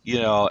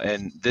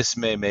 and this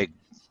may make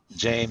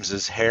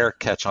James's hair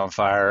catch on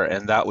fire,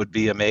 and that would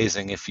be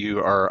amazing if you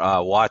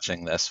are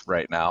watching this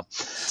right now.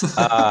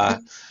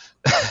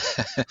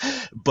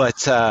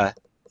 But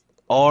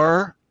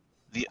are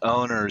the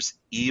owners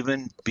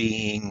even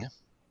being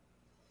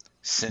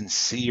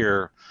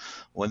sincere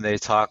when they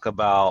talk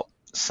about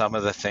some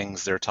of the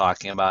things they're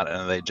talking about,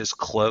 and are they just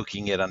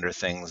cloaking it under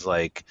things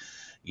like,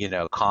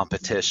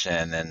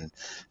 competition and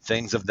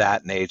things of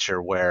that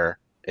nature, where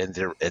and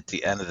at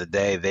the end of the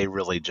day, they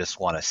really just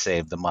want to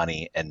save the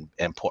money and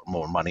put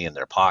more money in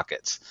their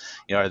pockets.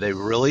 Are they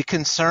really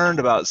concerned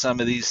about some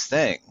of these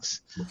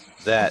things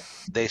that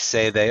they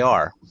say they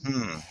are?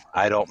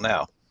 I don't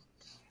know.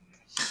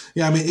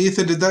 Yeah, I mean,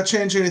 Ethan, did that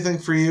change anything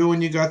for you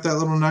when you got that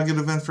little nugget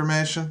of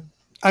information?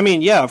 I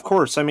mean, yeah, of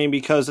course. I mean,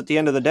 because at the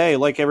end of the day,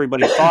 like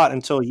everybody thought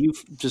until you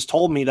just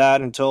told me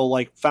that, until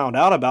like found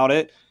out about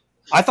it,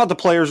 I thought the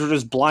players were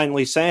just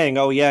blindly saying,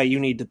 "Oh yeah, you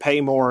need to pay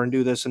more and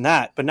do this and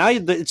that." But now,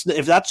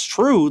 if that's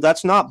true,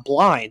 that's not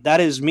blind. That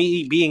is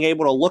me being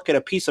able to look at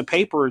a piece of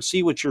paper and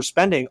see what you're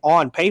spending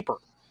on paper.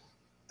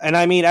 And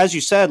I mean, as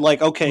you said,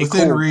 like, okay,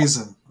 within cool.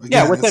 reason.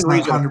 Again, yeah, within it's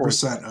not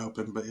reason, 100%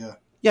 open, but yeah.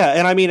 Yeah,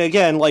 and I mean,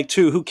 again, like,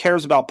 too, who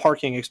cares about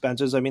parking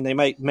expenses? I mean, they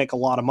might make a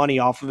lot of money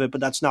off of it,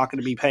 but that's not going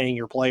to be paying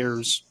your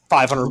players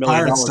 $500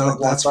 million. Pirates don't,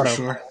 that's for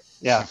sure.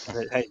 Yeah.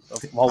 Hey,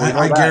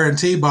 I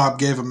guarantee Bob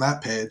gave him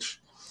that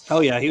page. Oh,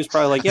 yeah, he was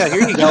probably like, yeah,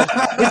 here you go.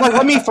 He's like,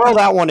 let me throw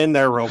that one in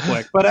there real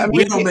quick. But I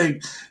mean,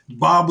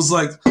 Bob was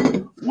like,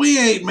 we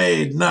ain't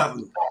made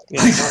nothing.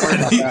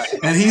 Yeah,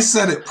 and he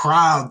said it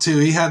proud, too.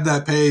 He had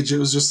that page. It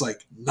was just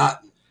like,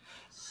 nothing.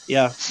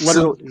 Yeah,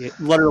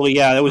 literally,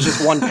 yeah. It was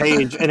just one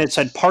page, and it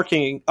said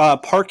parking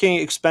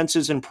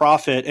expenses and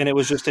profit, and it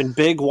was just in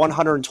big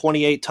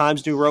 128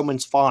 Times New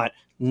Roman's font.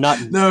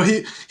 Nothing. No,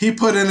 he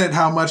put in it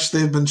how much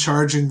they've been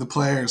charging the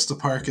players to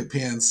park at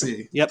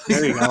PNC. Yep,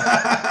 there you go.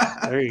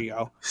 There you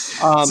go.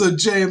 So,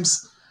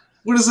 James,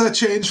 what does that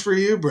change for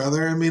you,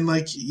 brother? I mean,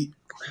 like,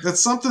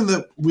 that's something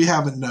that we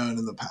haven't known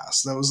in the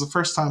past. That was the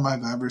first time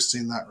I've ever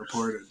seen that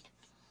reported.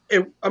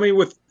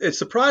 It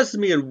surprises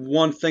me in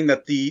one thing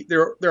that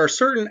there are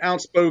certain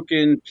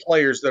outspoken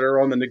players that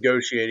are on the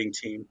negotiating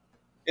team,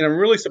 and I'm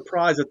really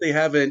surprised that they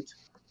haven't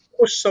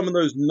pushed some of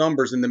those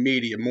numbers in the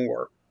media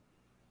more.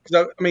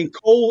 Because I mean,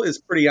 Cole is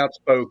pretty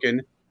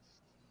outspoken.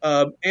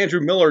 Andrew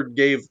Miller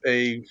gave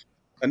an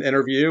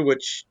interview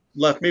which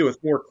left me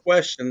with more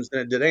questions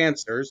than it did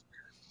answers.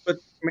 But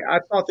I mean, I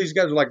thought these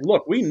guys were like,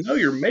 "Look, we know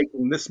you're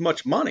making this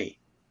much money.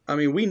 I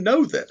mean, we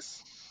know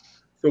this.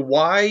 So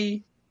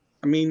why?"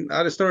 I mean,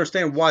 I just don't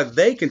understand why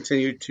they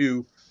continue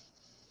to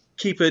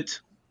keep it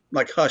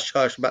like hush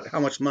hush about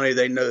how much money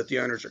they know that the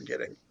owners are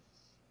getting.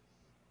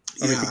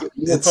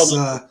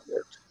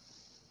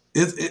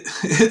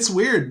 It's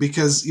weird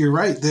because you're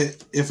right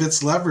that if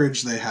it's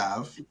leverage they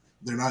have,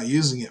 they're not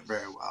using it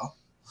very well.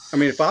 I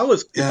mean, if I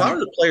was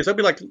the players, I'd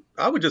be like,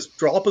 I would just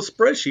draw up a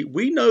spreadsheet.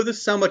 We know this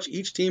is how much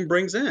each team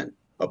brings in,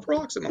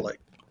 approximately.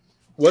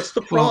 What's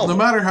the problem? Well, no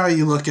matter how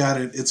you look at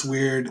it, it's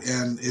weird,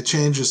 and it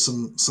changes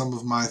some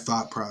of my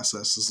thought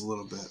processes a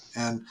little bit.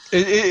 And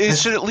it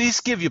should at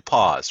least give you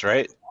pause,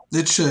 right?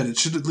 It should. It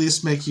should at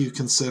least make you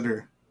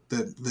consider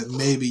that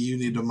maybe you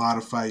need to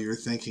modify your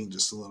thinking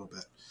just a little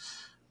bit.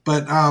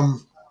 But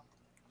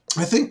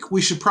I think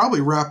we should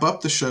probably wrap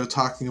up the show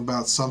talking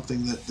about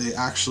something that they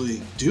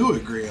actually do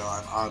agree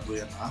on, oddly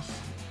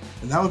enough.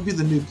 And that would be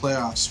the new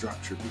playoff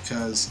structure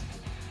because,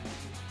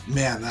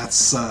 man,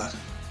 that's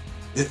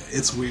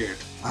it's weird.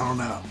 I don't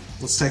know.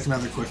 Let's take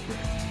another quick break.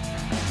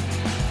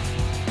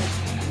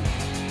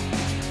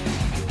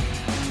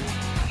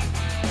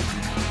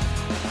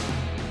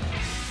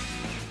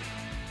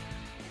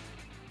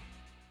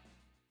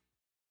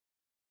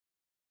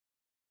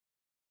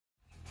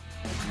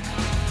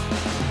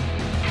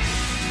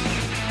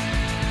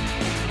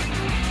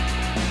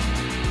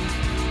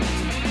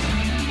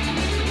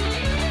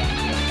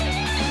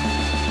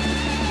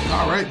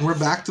 All right, and we're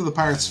back to the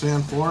Pirates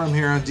Fan Forum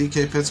here on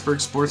DK Pittsburgh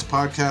Sports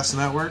Podcast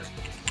Network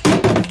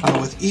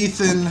with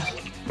Ethan,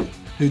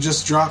 who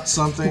just dropped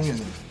something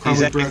and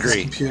probably broke his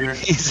computer.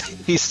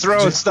 He's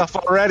throwing stuff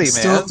already, man.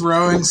 Still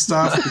throwing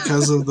stuff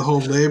because of the whole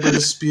labor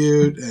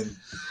dispute, and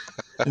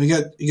you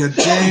got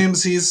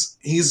James. He's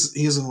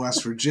in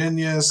West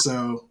Virginia,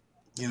 so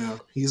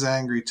he's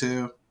angry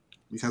too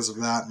because of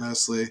that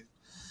mostly,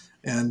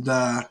 and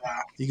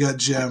you got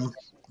Jim.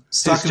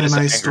 Stuck in a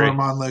nice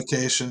storm on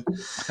location.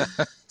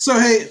 So,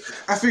 hey,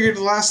 I figured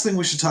the last thing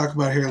we should talk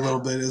about here a little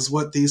bit is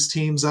what these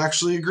teams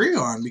actually agree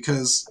on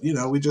because,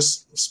 we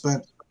just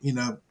spent,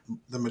 the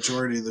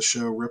majority of the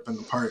show ripping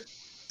apart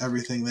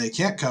everything they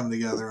can't come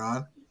together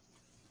on.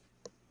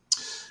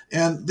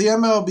 And the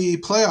MLB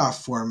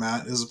playoff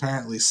format is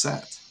apparently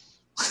set.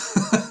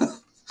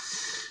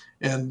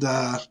 And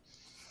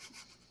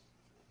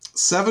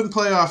 7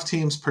 playoff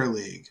teams per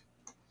league.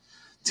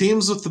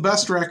 Teams with the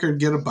best record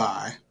get a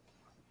bye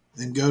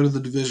and go to the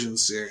division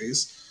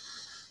series.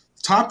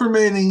 Top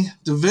remaining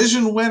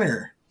division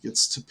winner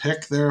gets to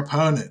pick their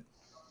opponent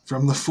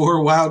from the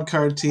 4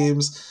 wildcard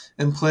teams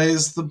and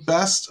plays the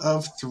best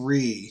of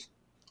 3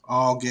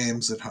 all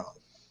games at home.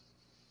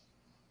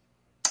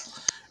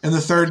 And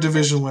the third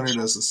division winner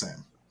does the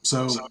same.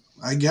 So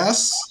I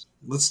guess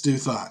let's do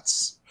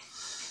thoughts.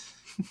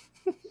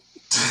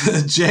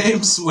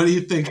 James, what do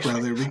you think,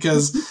 brother?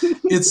 Because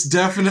it's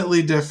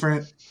definitely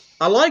different.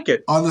 I like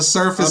it. On the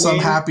surface, I'm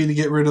happy to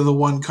get rid of the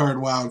 1-card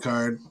wild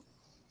card.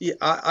 Yeah,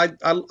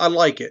 I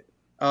like it.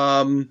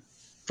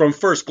 From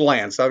first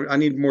glance, I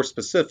need more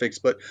specifics,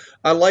 but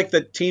I like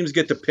that teams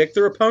get to pick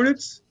their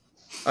opponents.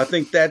 I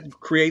think that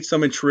creates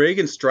some intrigue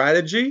and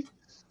strategy.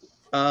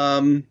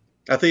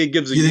 I think it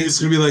gives. You think it's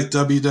gonna be like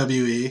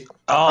WWE?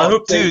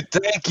 Oh, dude,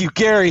 thank you,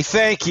 Gary.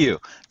 Thank you.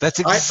 That's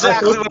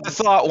exactly what I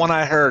thought when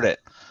I heard it.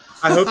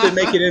 I hope they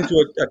make it into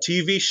a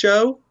TV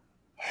show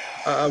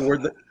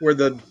where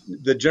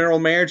the general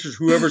managers,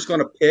 whoever's going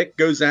to pick,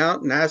 goes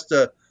out and has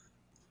to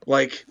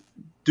like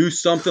do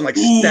something like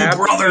stab.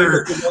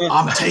 Brother,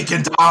 I'm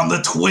taking down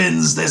the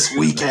Twins this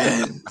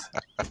weekend.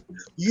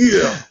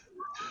 Yeah.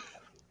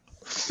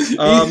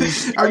 I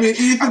mean,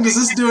 Ethan, does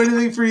this do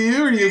anything for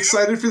you? Are you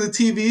excited for the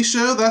TV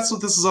show? That's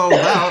what this is all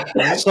about,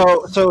 right?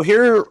 So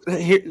here,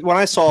 when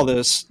I saw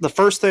this, the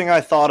first thing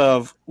I thought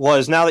of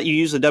was, now that you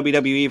use the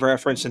WWE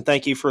reference, and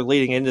thank you for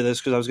leading into this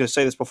because I was going to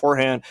say this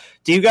beforehand.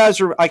 Do you guys?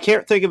 I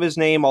can't think of his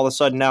name all of a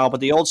sudden now, but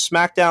the old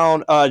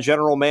SmackDown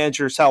general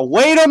manager,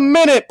 wait a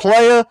minute,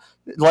 playa.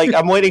 Like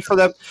I'm waiting for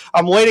them.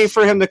 I'm waiting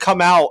for him to come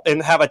out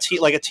and have a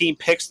team. Like a team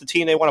picks the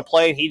team they want to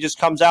play, and he just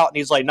comes out and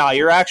he's like, "Nah,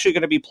 you're actually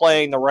going to be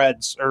playing the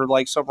Reds or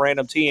like some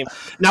random team."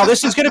 Now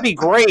this is going to be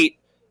great,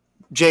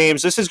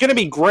 James. This is going to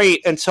be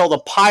great until the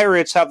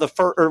Pirates have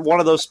the one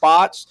of those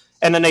spots,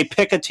 and then they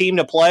pick a team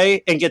to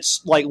play and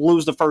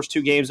lose the first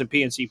 2 games in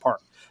PNC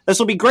Park. This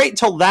will be great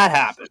until that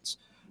happens.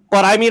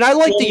 But, I mean, I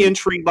like the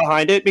intrigue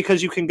behind it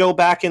because you can go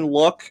back and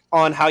look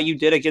on how you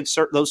did against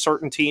those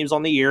certain teams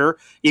on the year.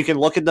 You can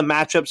look at the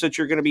matchups that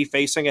you're going to be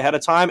facing ahead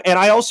of time. And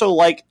I also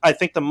I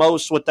think the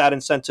most with that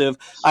incentive,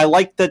 I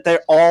like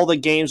that all the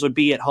games would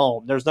be at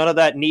home. There's none of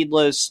that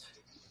needless,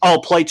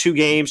 play 2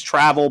 games,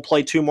 travel,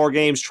 play 2 more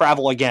games,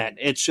 travel again.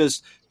 It's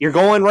just you're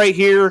going right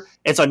here.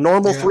 It's a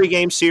normal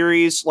 3-game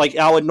series like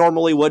how it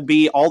normally would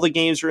be. All the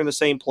games are in the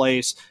same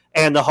place.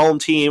 And the home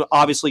team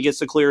obviously gets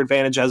the clear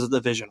advantage as a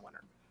division winner.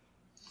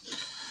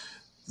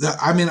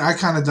 I mean, I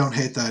kind of don't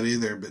hate that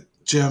either, but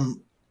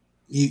Jim,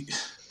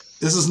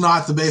 this is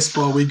not the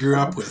baseball we grew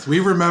up with. We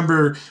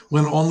remember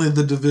when only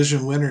the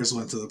division winners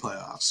went to the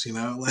playoffs,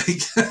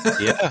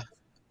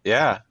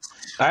 Yeah.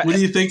 What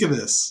do you think of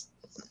this?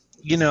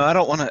 I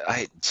don't want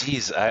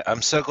to,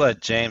 I'm so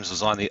glad James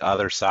was on the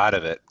other side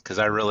of it because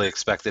I really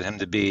expected him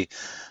to be,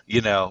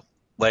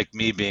 like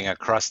me being a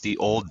crusty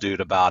old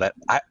dude about it.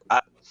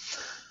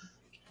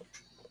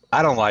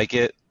 I don't like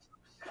it.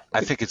 I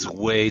think it's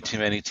way too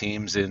many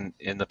teams in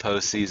the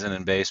postseason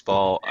in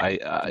baseball.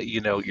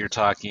 You're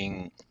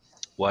talking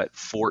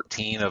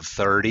 14 of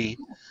 30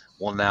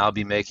 will now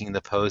be making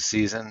the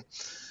postseason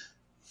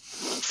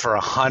for a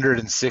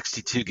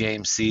 162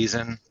 game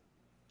season.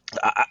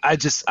 I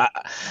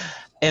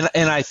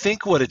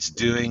think what it's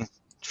doing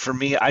for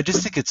me, I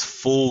just think it's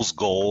fool's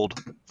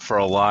gold for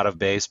a lot of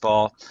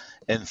baseball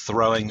and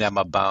throwing them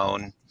a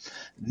bone,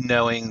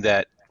 knowing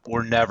that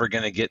we're never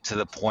going to get to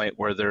the point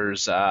where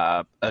there's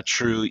a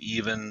true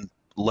even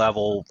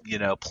level,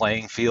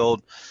 playing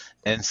field.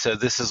 And so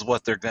this is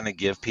what they're going to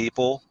give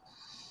people.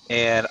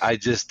 And I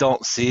just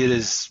don't see it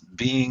as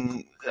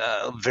being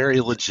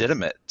very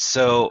legitimate.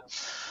 So,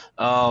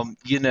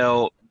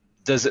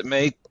 does it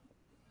make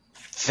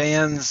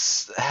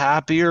fans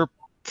happier?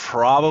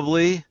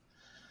 Probably.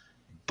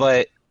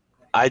 But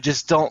I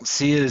just don't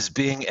see it as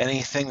being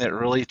anything that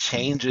really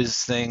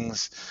changes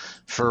things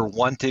for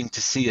wanting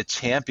to see a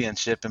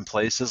championship in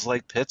places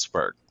like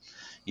Pittsburgh.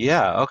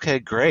 Yeah, okay,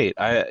 great.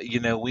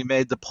 We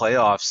made the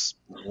playoffs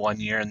one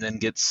year and then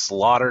get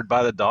slaughtered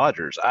by the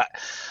Dodgers.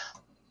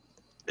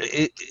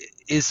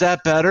 Is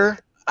that better?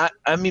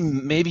 I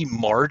mean, maybe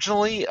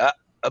marginally,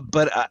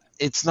 but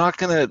it's not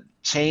going to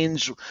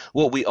change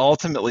what we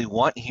ultimately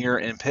want here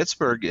in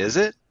Pittsburgh, is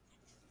it?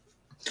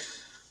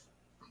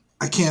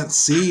 I can't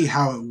see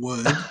how it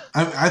would.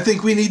 I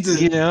think we need to.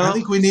 I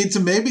think we need to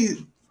maybe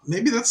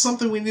that's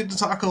something we need to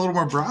talk a little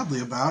more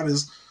broadly about.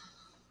 Is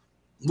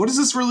what is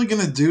this really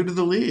going to do to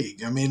the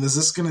league? I mean, is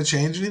this going to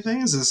change anything?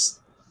 Does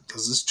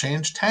this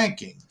change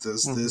tanking?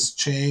 Does this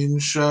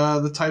change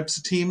the types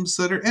of teams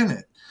that are in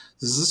it?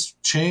 Does this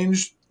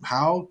change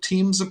how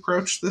teams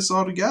approach this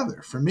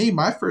altogether? For me,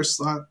 my first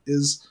thought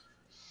is,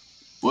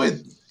 boy,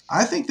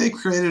 I think they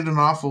created an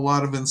awful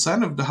lot of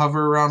incentive to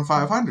hover around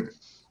 500.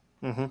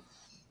 Mm-hmm.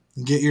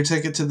 Get your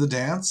ticket to the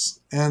dance,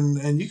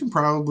 and you can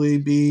probably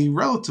be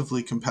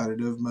relatively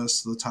competitive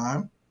most of the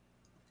time,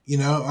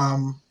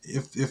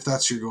 if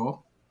that's your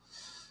goal.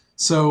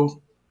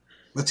 So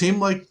a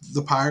team like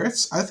the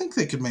Pirates, I think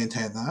they could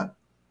maintain that,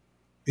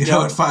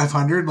 at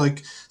 500,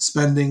 like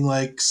spending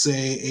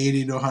say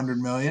 80 to 100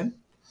 million.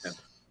 Yeah.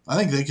 I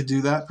think they could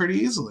do that pretty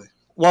easily.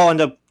 Well, and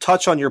to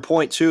touch on your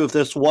point too, if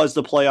this was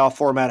the playoff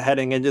format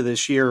heading into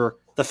this year,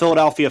 the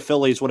Philadelphia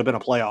Phillies would have been a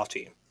playoff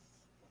team.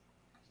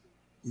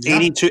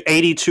 Yeah.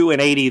 82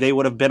 and 80, they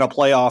would have been a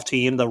playoff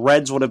team. The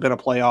Reds would have been a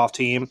playoff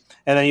team.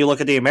 And then you look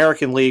at the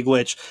American League,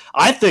 which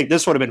I think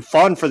this would have been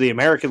fun for the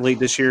American League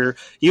this year.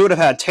 You would have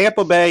had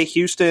Tampa Bay,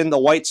 Houston, the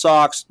White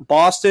Sox,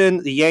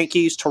 Boston, the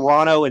Yankees,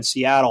 Toronto, and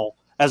Seattle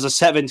as the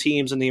 7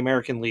 teams in the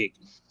American League.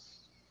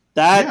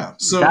 That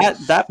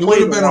it would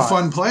have been a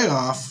fun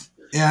playoff,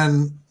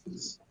 and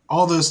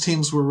all those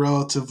teams were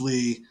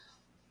relatively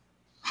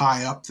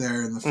high up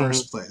there in the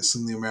first place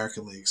in the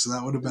American League. So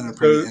that would have been a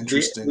pretty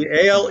interesting.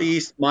 The AL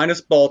East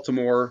minus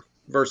Baltimore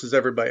versus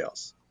everybody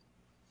else.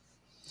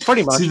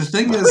 Pretty much. See,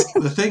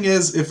 the thing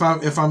is, if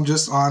I'm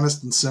just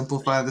honest and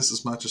simplify this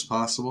as much as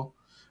possible,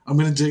 I'm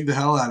going to dig the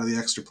hell out of the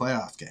extra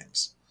playoff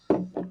games.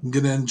 I'm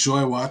going to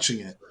enjoy watching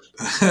it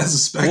as a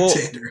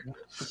spectator. Well,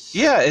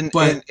 yeah,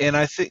 and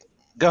I think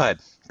go ahead,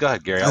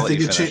 Gary. I'll let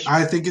you finish.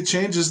 I think it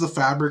changes the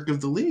fabric of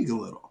the league a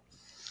little.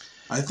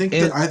 I think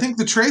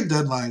the trade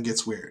deadline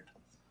gets weird.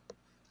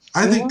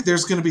 I think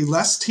there's going to be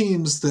less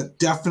teams that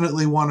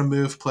definitely want to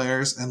move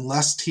players and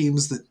less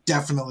teams that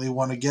definitely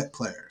want to get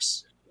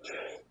players.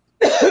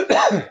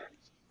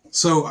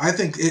 So I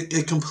think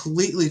it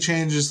completely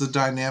changes the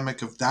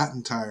dynamic of that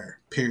entire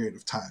period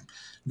of time.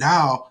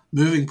 Now,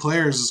 moving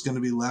players is going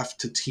to be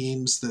left to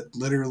teams that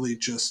literally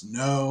just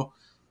know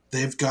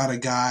they've got a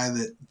guy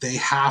that they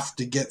have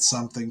to get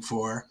something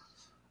for,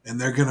 and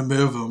they're going to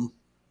move him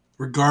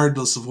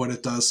regardless of what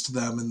it does to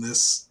them in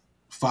this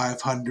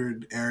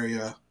 500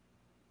 area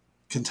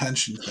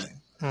contention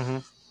thing. Mm-hmm.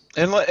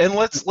 And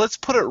let's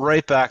put it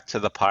right back to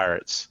the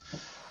Pirates.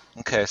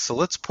 Okay, so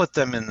let's put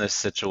them in this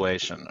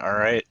situation. All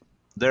right,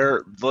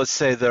 let's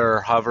say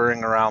they're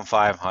hovering around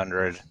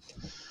 500.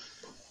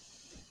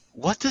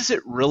 What does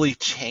it really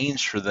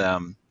change for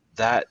them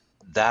that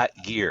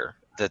year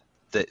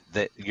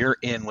that you're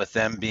in with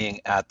them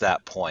being at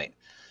that point?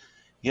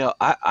 You know,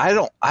 I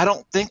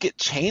don't think it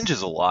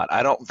changes a lot.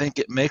 I don't think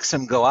it makes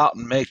them go out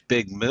and make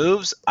big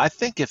moves. I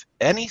think if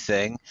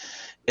anything,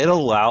 it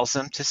allows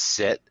them to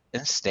sit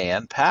and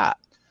stand pat.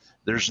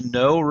 There's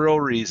no real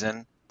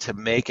reason to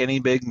make any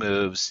big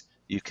moves.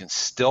 You can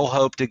still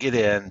hope to get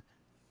in,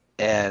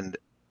 and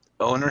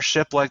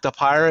ownership like the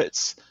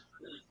Pirates,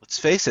 let's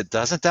face it,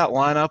 doesn't that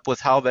line up with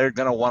how they're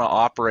going to want to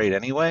operate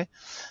anyway?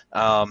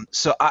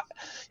 So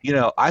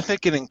I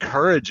think it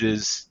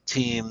encourages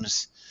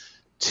teams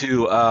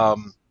to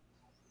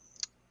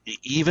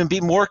even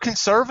be more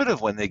conservative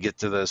when they get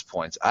to those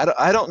points.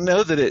 I don't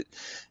know that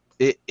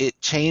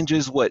it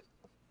changes what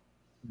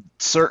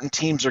certain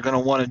teams are going to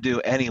want to do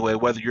anyway,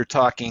 whether you're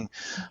talking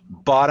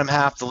bottom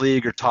half of the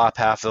league or top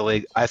half of the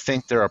league. I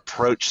think their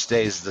approach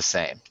stays the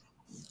same.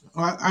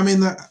 I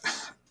mean,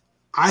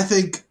 I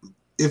think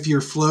if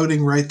you're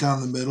floating right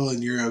down the middle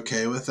and you're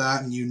okay with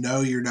that and you know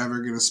you're never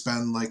going to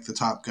spend like the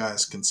top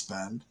guys can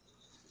spend,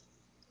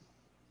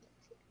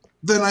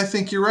 then I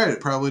think you're right. It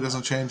probably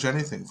doesn't change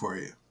anything for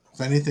you.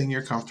 If anything,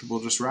 you're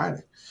comfortable just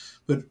riding.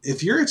 But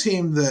if you're a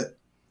team that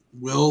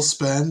will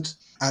spend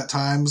at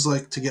times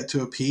like to get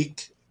to a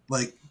peak,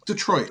 like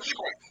Detroit,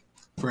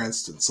 for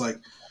instance, like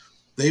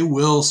they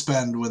will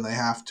spend when they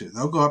have to.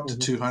 They'll go up to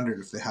 200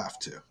 if they have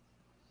to.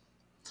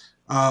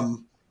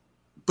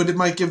 But it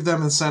might give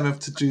them incentive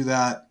to do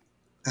that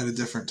at a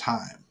different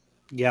time.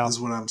 Yeah, is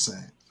what I'm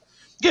saying.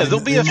 Yeah,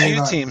 there'll be a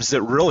few teams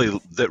that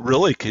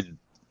really could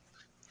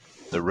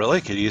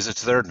use it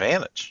to their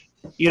advantage.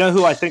 You know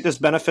who I think this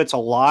benefits a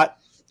lot?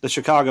 The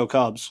Chicago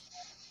Cubs.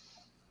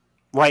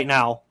 Right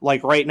now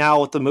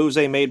with the moves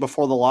they made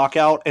before the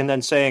lockout, and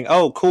then saying,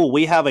 "Oh, cool,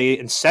 we have a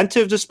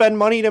incentive to spend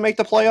money to make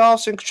the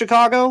playoffs in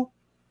Chicago."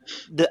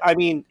 I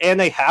mean, and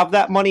they have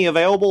that money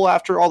available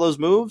after all those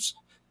moves.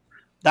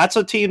 That's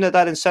a team that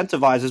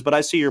incentivizes. But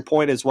I see your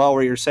point as well,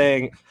 where you're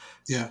saying,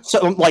 yeah,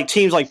 so like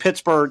teams like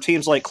Pittsburgh,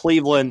 teams like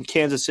Cleveland,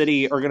 Kansas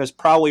City are going to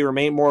probably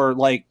remain more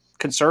like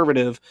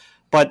conservative,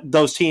 but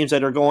those teams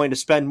that are going to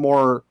spend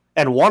more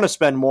and want to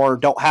spend more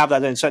don't have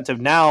that incentive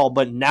now,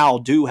 but now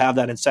do have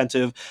that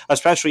incentive,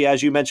 especially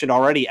as you mentioned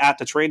already at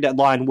the trade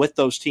deadline with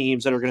those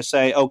teams that are going to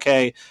say,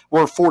 okay,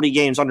 we're 40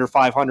 games under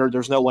 500.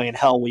 There's no way in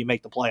hell we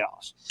make the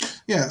playoffs.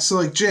 Yeah. So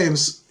like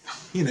James,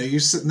 you're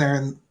sitting there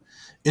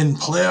in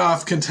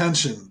playoff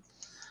contention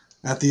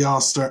at the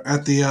All-Star,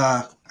 at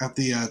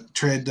the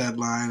trade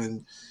deadline,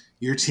 and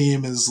your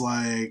team is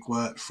like,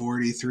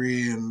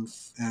 43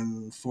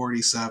 and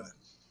 47.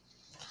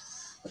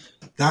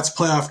 That's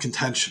playoff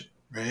contention.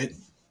 Right?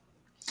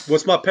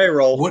 What's my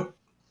payroll? What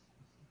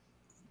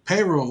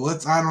payroll?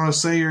 I don't know,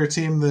 say you're a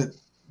team that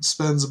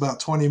spends about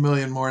 $20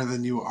 million more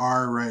than you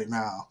are right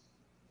now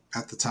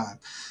at the time.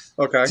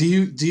 Okay. Do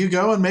you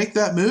go and make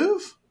that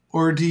move?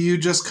 Or do you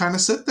just kind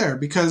of sit there?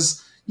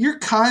 Because you're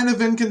kind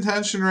of in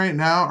contention right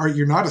now, or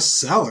you're not a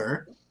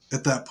seller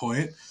at that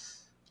point.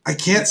 I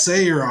can't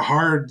say you're a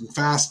hard and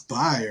fast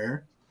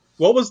buyer.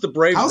 What was the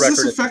Braves record? How does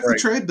this affect the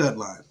trade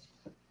deadline?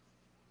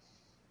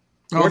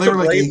 Oh, they were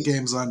like 8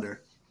 games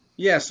under.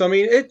 Yeah, so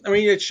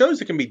it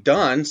shows it can be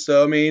done.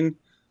 So I mean,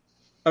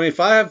 if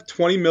I have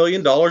 $20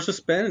 million to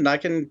spend and I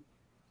can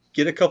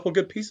get a couple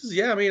good pieces,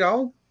 yeah,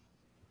 I'll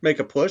make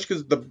a push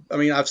because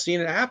I've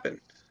seen it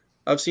happen.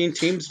 I've seen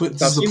teams. But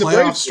does the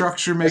playoff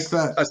structure make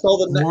that I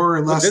saw the more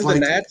or less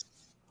likely?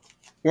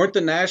 Weren't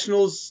the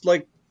Nationals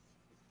like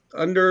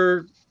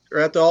under or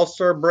at the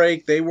All-Star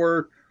break? They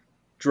were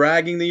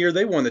dragging the year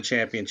they won the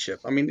championship.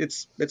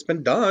 It's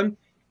been done.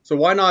 So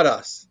why not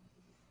us?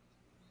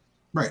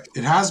 Right.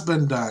 It has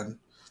been done.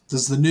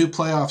 Does the new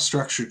playoff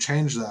structure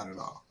change that at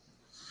all?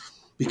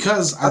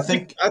 Because I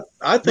think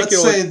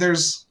let's say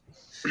there's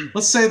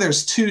let's say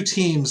there's 2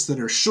 teams that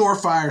are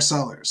surefire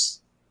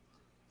sellers,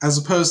 as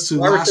opposed to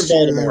Pirates last and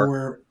year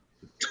Baltimore.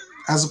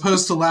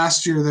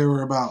 there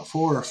were about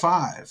 4 or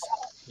 5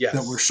 Yes.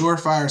 that were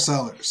surefire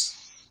sellers,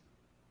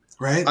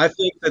 right? I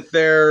think that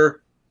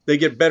they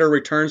get better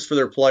returns for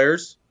their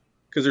players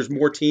because there's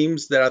more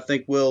teams that I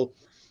think will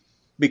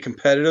be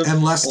competitive.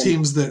 And less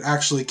teams that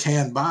actually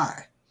can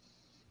buy,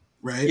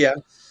 right? Yeah.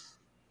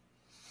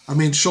 I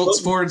mean, Schultz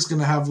Ford's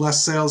going to have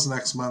less sales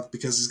next month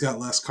because he's got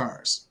less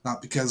cars,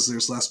 not because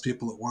there's less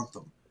people that want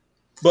them.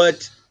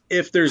 But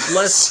if there's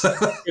less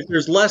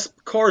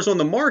cars on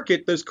the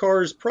market, those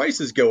cars'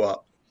 prices go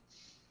up.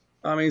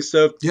 I mean,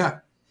 so yeah,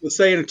 let's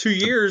say in 2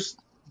 years,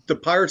 the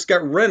Pirates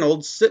got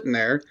Reynolds sitting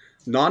there,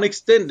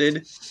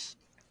 non-extended,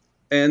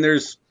 and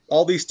there's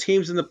all these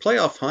teams in the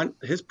playoff hunt.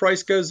 His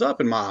price goes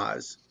up in my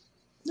eyes.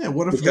 Yeah,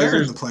 what if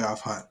they're in the playoff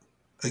hunt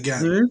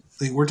again?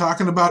 Mm-hmm. We're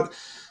talking about.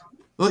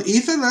 Well,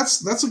 Ethan,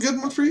 that's a good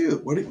one for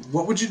you.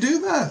 What would you do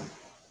then?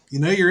 You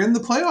know, you're in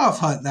the playoff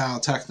hunt now,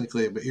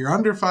 technically, but you're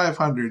under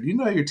 500. You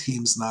know your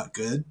team's not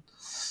good,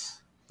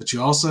 but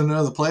you also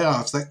know the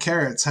playoffs. That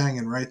carrot's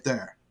hanging right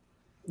there.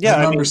 Yeah,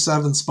 that number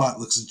 7 spot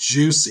looks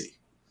juicy.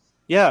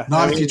 Yeah,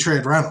 not if you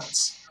trade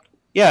Reynolds.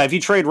 Yeah, if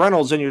you trade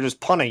Reynolds, then you're just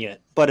punting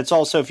it. But it's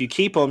also if you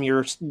keep him,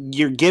 you're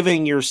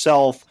giving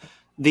yourself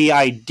the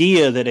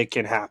idea that it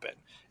can happen.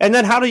 And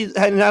then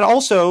and that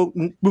also,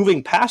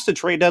 moving past the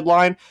trade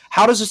deadline,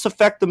 how does this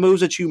affect the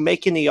moves that you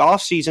make in the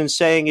offseason,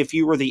 saying if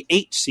you were the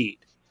 8th seed?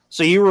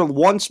 So you were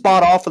 1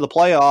 spot off of the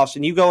playoffs,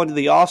 and you go into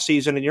the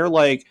offseason, and you're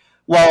like,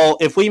 well,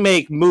 if we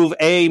make move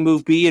A,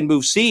 move B, and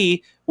move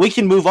C, we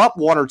can move up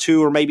 1 or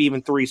 2 or maybe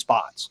even 3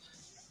 spots.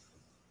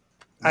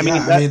 I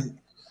mean,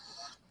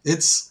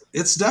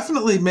 it's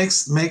definitely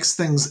makes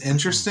things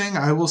interesting.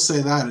 I will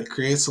say that it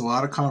creates a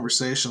lot of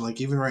conversation.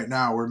 Like even right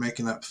now, we're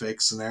making up fake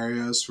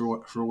scenarios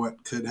for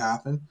what could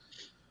happen.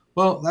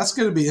 Well, that's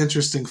going to be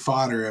interesting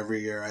fodder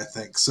every year, I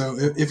think. So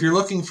if you're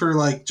looking for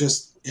like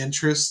just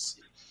interest,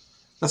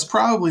 that's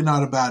probably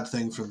not a bad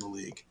thing from the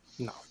league.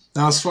 No.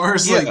 Now, as far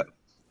as like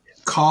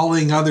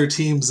calling other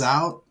teams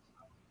out,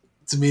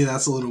 to me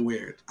that's a little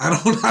weird. I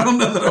don't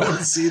know that I want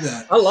to see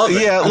that. I love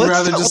it. Yeah,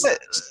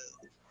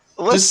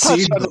 let's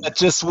touch on that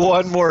just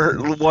one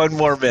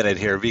more minute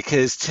here,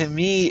 because to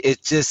me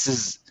it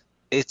just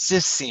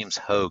seems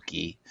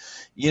hokey.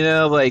 You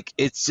know, like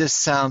it just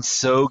sounds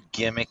so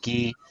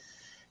gimmicky,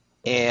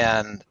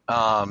 and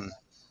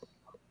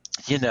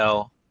you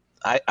know,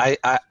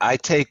 I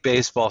take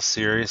baseball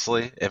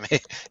seriously.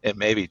 It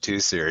may be too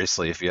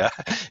seriously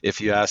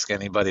if you ask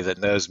anybody that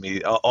knows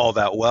me all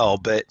that well,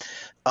 but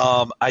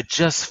I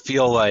just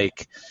feel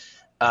like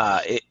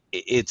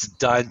it's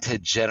done to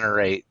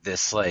generate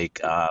this like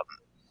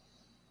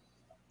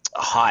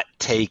hot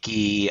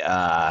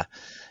takey.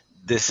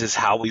 This is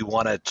how we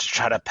want to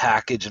try to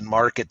package and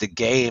market the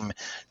game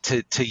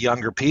to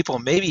younger people.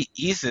 Maybe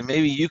Ethan,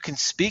 maybe you can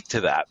speak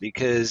to that,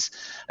 because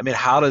I mean,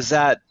 how does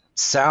that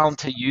sound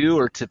to you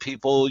or to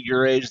people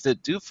your age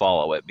that do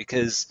follow it?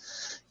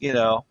 Because, you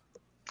know,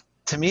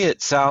 to me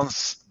it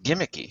sounds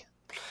gimmicky.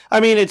 I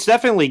mean, it's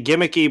definitely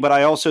gimmicky, but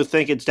I also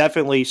think it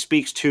definitely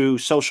speaks to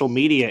social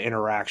media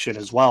interaction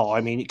as well.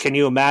 I mean, can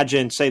you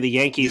imagine, say the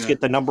Yankees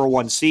get the number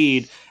 1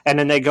 seed and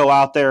then they go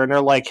out there and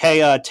they're like,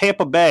 hey,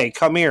 Tampa Bay,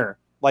 come here.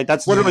 Like,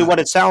 that's literally what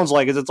it sounds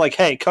like, is it's like,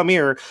 hey, come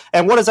here.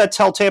 And what does that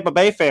tell Tampa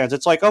Bay fans?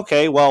 It's like,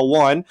 okay, well,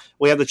 1,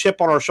 we have the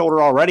chip on our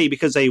shoulder already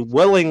because they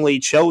willingly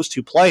chose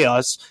to play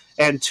us.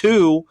 And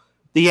 2,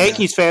 the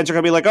Yankees fans are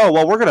going to be like, oh,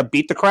 well, we're going to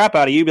beat the crap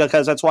out of you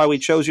because that's why we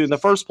chose you in the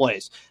first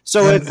place.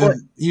 So,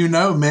 and you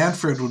know,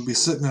 Manfred would be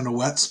sitting in a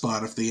wet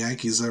spot if the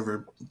Yankees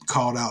ever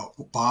called out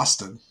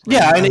Boston. Right?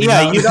 Yeah, and you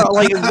know,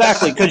 like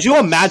exactly. Could you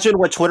imagine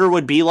what Twitter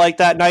would be like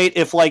that night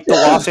if, like, the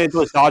Los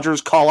Angeles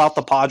Dodgers call out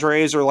the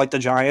Padres or like the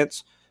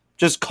Giants?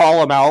 Just call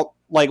them out,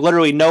 like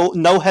literally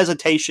no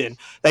hesitation.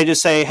 They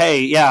just say,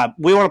 hey, yeah,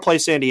 we want to play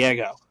San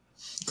Diego.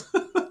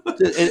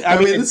 I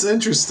mean, it's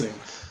interesting.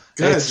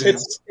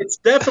 It's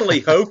definitely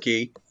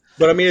hokey,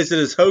 but I mean, is it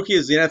as hokey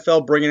as the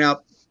NFL bringing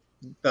out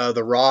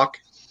The Rock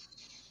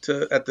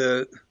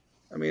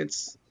I mean,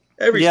 it's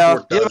every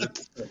sport does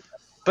it.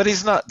 But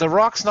he's not. The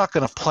Rock's not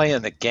going to play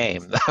in the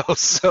game, though.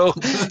 So,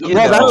 that's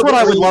what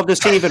I would love to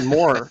see even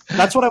more.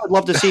 That's what I would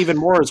love to see even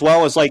more, as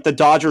well as like the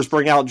Dodgers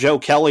bring out Joe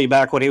Kelly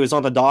back when he was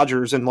on the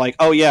Dodgers, and like,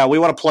 oh yeah, we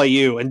want to play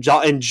you, and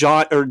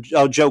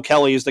Joe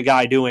Kelly is the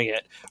guy doing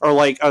it, or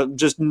like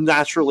just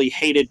naturally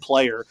hated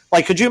player.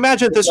 Like, could you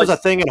imagine if this was a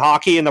thing in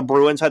hockey and the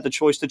Bruins had the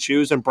choice to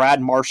choose, and Brad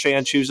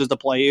Marchand chooses to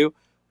play you?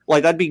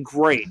 Like, that'd be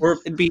great.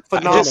 It'd be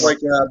phenomenal. Like,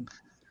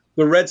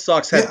 the Red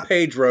Sox had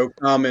Pedro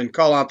come and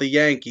call out the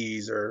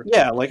Yankees, or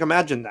like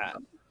imagine that.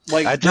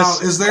 Like, now,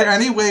 is there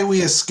any way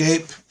we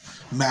escape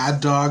Mad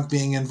Dog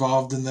being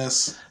involved in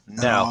this?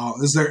 No.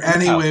 Is there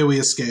any way we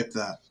escape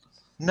that?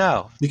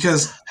 No,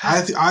 because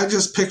I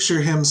just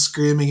picture him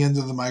screaming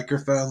into the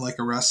microphone like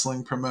a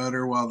wrestling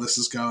promoter while this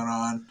is going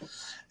on,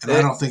 and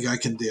I don't think I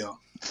can deal.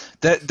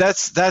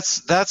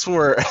 That's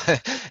where,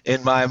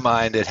 in my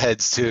mind, it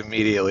heads to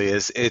immediately.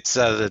 Is it's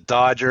the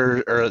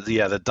Dodgers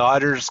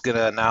going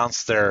to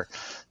announce their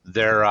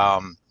their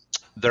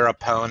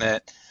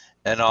opponent,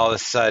 and all of a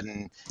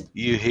sudden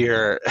you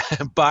hear,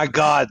 by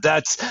God,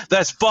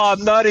 that's Bob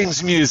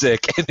Nutting's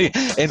music,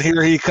 and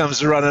here he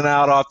comes running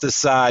out off the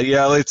side.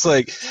 It's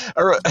like,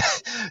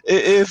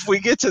 if we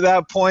get to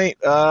that point,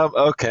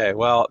 okay,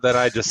 well then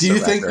I just do you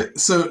surrender.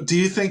 do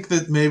you think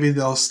that maybe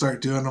they'll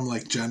start doing them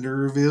like gender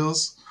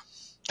reveals?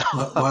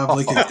 We'll have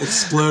like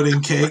exploding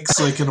cakes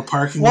like in a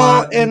parking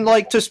lot. Well, and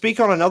like to speak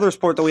on another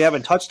sport that we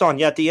haven't touched on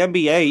yet, the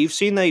NBA, you've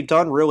seen they've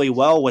done really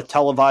well with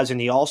televising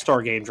the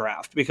All-Star Game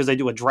draft because they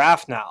do a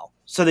draft now.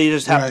 So they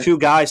just have two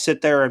guys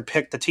sit there and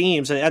pick the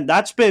teams. And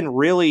that's been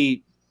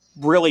really,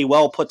 really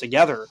well put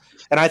together.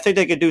 And I think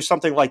they could do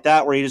something like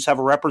that where you just have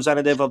a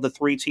representative of the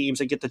three teams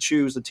that get to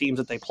choose the teams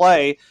that they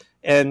play.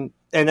 And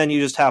then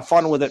you just have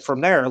fun with it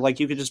from there.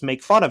 Like you could just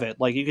make fun of it.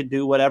 Like you could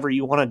do whatever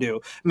you want to do.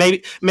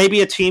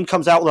 Maybe a team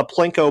comes out with a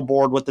Plinko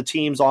board with the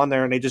teams on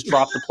there and they just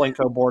drop the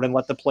Plinko board and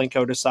let the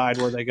Plinko decide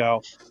where they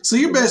go. So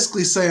you're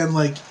basically saying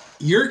like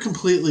you're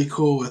completely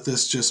cool with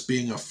this just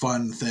being a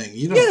fun thing.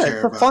 You don't care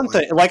it's a about fun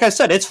thing. Like I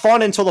said, it's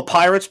fun until the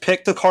Pirates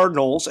pick the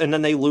Cardinals and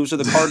then they lose to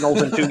the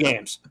Cardinals in 2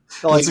 games.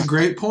 That's a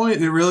great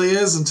point. It really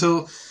is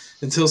until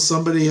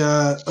somebody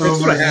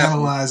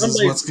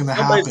overanalyzes what's going to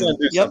happen. Somebody's going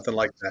to do something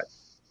like that.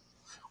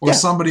 Or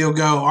somebody will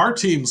go, our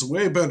team's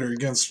way better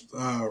against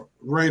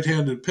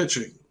right-handed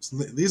pitching.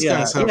 These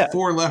guys have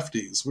 4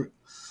 lefties. We're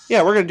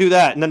going to do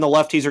that. And then the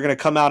lefties are going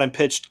to come out and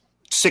pitch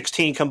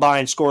 16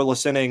 combined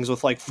scoreless innings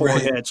with like 4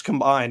 hits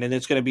combined, and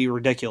it's going to be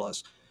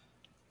ridiculous.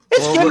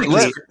 It's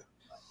gimmicky.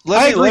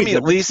 Let me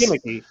at least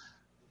gimmicky.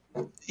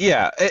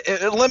 Yeah,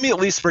 let me at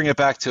least bring it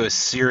back to a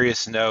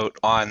serious note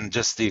on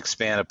just the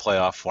expanded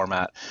playoff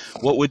format.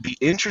 What would be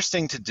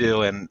interesting to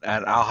do, and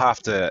I'll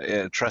have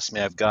to trust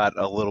me, I've got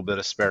a little bit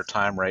of spare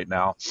time right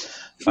now.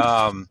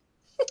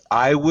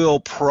 I will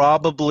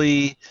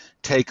probably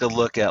take a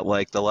look at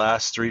like the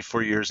last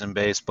 3-4 years in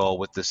baseball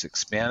with this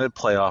expanded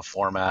playoff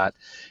format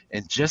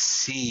and just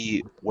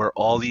see where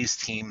all these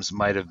teams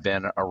might have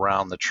been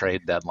around the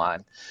trade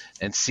deadline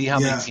and see how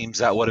many teams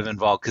that would have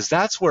involved, because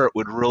that's where it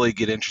would really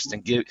get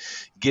interesting,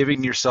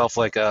 giving yourself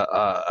like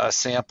a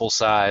sample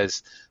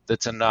size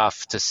that's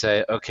enough to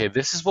say, okay,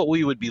 this is what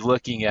we would be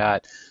looking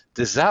at.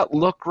 Does that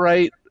look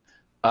right?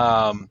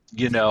 Or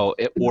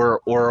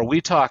are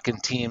we talking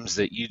teams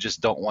that you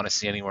just don't want to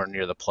see anywhere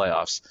near the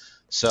playoffs?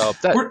 So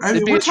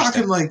we're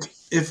talking like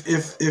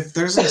if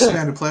there's an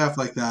expanded playoff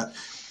like that,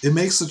 it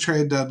makes the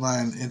trade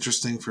deadline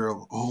interesting for a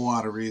whole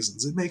lot of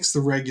reasons. It makes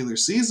the regular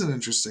season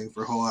interesting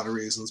for a whole lot of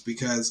reasons,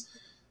 because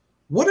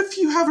what if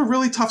you have a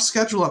really tough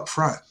schedule up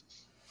front?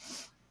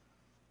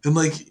 And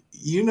like,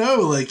 you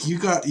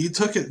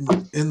took it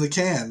in the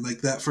can,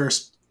 like that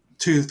first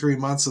 2-3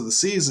 months of the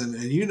season,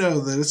 and you know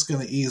that it's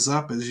going to ease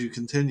up as you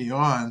continue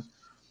on.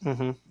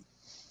 Mm-hmm.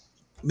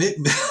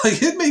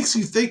 It makes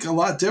you think a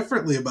lot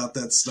differently about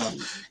that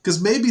stuff,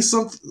 because maybe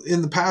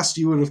in the past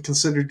you would have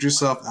considered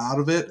yourself out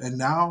of it, and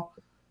now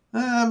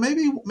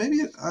maybe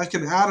I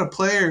could add a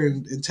player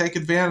and take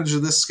advantage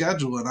of this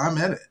schedule, and I'm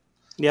in it.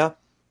 Yeah.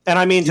 And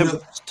I mean,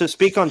 to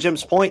speak on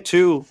Jim's point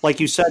too, like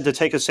you said, to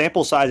take a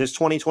sample size, it's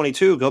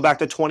 2022. Go back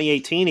to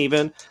 2018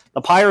 even.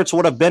 The Pirates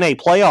would have been a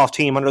playoff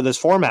team under this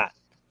format.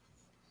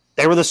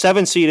 They were the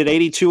 7 seed at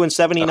 82 and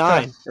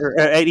 79.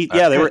 Okay.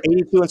 They were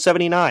 82 and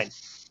 79.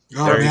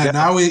 Oh man,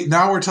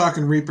 now we're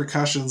talking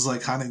repercussions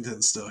like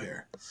Huntington's still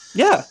here.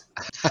 Yeah.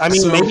 I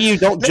mean, maybe you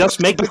don't just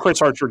make the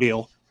Chris Archer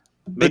deal.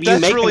 Maybe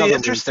that's really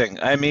interesting.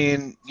 I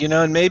mean,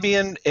 and maybe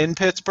in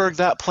Pittsburgh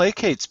that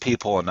placates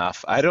people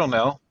enough. I don't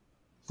know.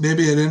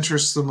 Maybe it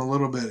interests them a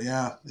little bit,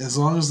 yeah. As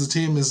long as the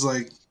team is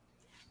like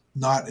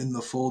not in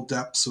the full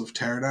depths of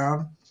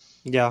teardown,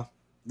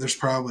 there's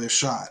probably a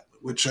shot,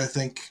 which I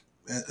think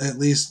at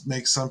least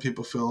makes some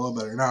people feel a little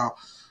better. Now,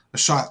 a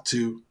shot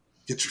to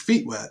get your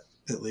feet wet,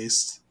 at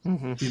least.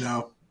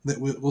 Mm-hmm.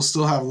 We'll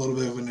still have a little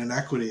bit of an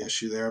inequity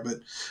issue there, but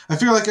I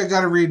feel like I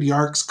got to read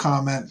Yark's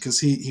comment because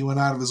he went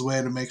out of his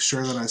way to make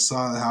sure that I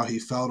saw how he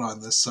felt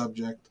on this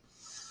subject.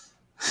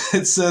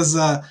 It says,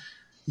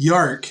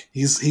 Yark,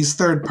 he's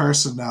third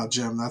person now,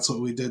 Jim. That's what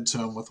we did to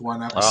him with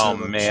one episode. Oh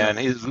man,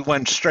 he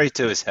went straight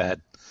to his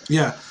head.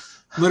 Yeah,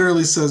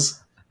 literally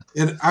says,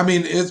 and I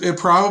mean it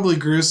probably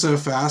grew so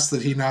fast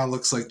that he now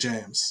looks like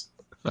James.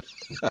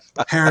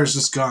 Hair is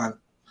just gone.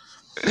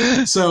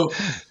 So.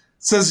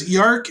 Says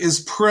Yark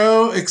is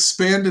pro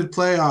expanded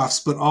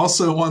playoffs, but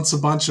also wants a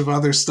bunch of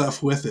other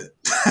stuff with it.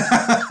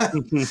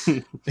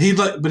 He'd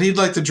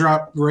like to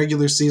drop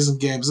regular season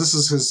games. This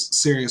is his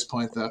serious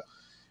point, though.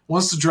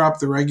 Wants to drop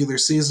the regular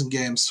season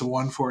games to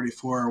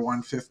 144 or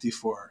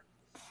 154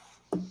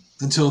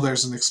 until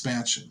there's an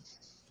expansion.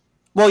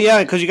 Well,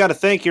 yeah, because you got to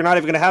think you're not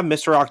even going to have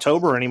Mr.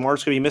 October anymore.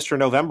 It's going to be Mr.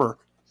 November.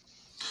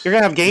 You're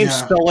going to have games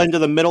spill into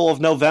the middle of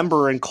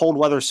November in cold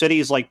weather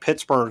cities like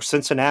Pittsburgh,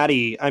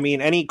 Cincinnati. I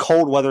mean, any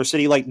cold weather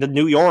city like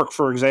New York,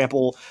 for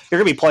example, you're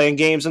going to be playing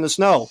games in the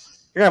snow.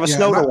 You're going to have a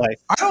snow delay.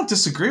 I don't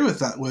disagree with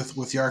that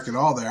with Yark at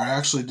all there. I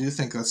actually do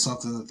think that's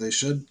something that they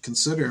should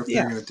consider if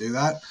they're going to do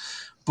that.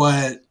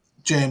 But,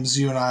 James,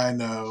 you and I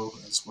know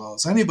as well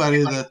as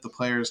anybody that the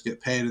players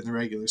get paid in the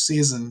regular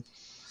season.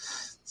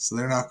 So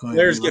they're not going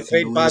Players to be get looking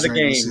paid to by lose the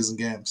regular game. season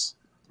games.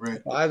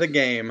 Right. By the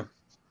game.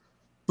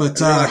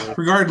 But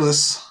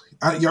regardless,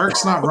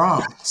 Yark's not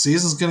wrong.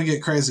 Season's going to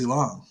get crazy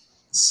long.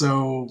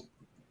 So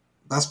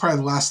that's probably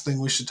the last thing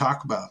we should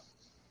talk about.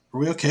 Are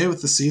we okay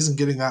with the season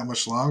getting that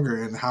much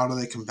longer, and how do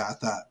they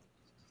combat that?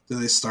 Do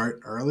they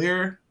start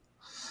earlier?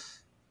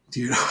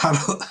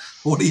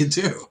 What do you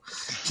do?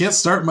 Can't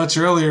start much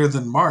earlier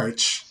than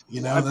March.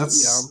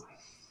 That's...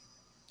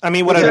 I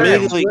mean, what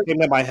immediately came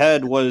to my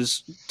head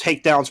was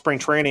take down spring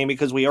training,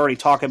 because we already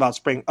talked about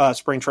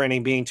spring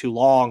training being too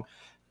long.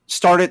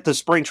 Start at the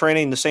spring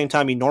training the same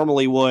time you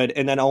normally would,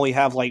 and then only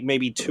have like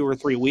maybe 2 or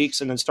 3 weeks,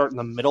 and then start in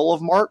the middle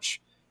of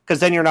March, because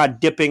then you're not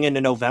dipping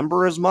into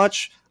November as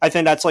much. I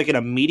think that's like an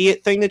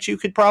immediate thing that you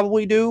could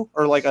probably do,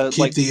 or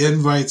keep the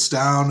invites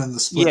down and the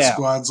split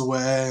squads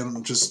away,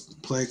 and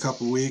just play a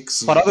couple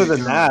weeks. But other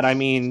than that, I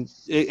mean,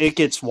 it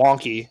gets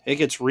wonky. It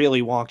gets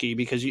really wonky,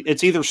 because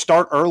it's either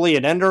start early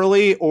and end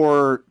early,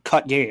 or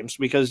cut games.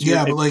 Because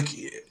but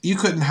you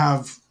couldn't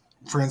have,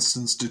 for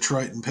instance,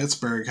 Detroit and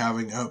Pittsburgh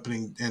having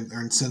opening,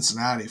 or in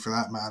Cincinnati for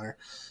that matter,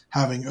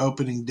 having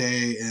opening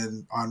day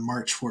on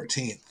March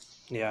 14th.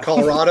 Yeah,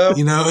 Colorado.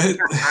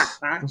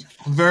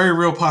 Very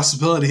real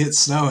possibility it's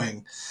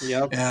snowing.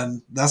 Yep.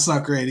 And that's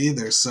not great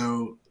either.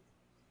 So,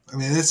 I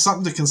mean, it's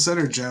something to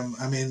consider, Jim.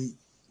 I mean,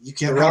 you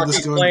can't have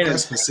this going to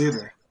Christmas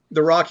either.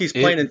 The Rockies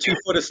playing in 2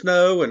 foot of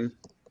snow, and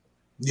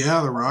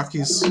the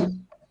Rockies.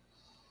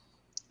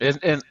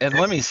 And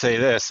let me say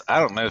this: I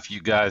don't know if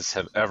you guys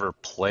have ever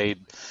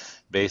played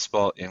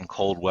baseball in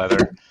cold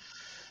weather,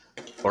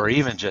 or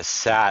even just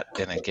sat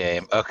in a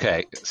game.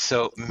 Okay,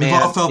 so we've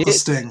all felt the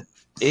sting.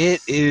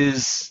 It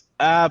is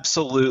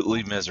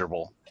absolutely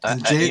miserable.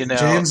 And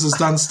James has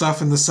done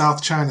stuff in the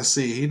South China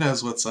Sea. He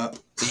knows what's up.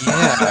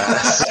 Yeah.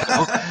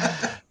 So,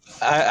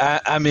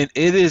 I mean,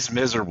 it is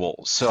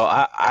miserable. So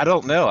I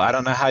don't know. I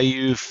don't know how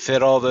you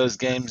fit all those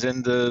games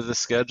into the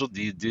schedule.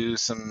 Do you do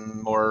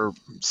some more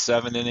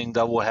 7-inning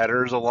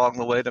doubleheaders along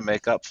the way to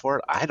make up for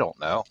it? I don't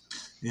know.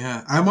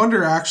 Yeah. I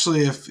wonder,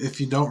 actually, if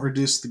you don't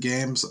reduce the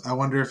games, I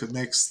wonder if it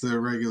makes the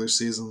regular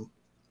season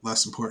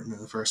less important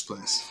in the first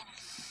place.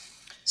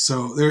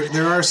 So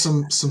there are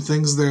some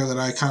things there that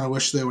I kind of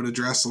wish they would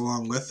address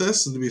along with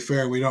this. And to be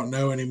fair, we don't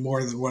know any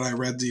more than what I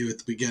read to you at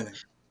the beginning.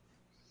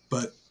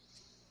 But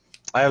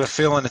I have a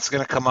feeling it's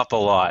going to come up a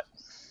lot.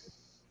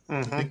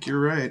 Mm-hmm. I think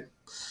you're right.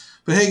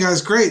 But hey,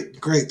 guys,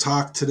 great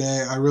talk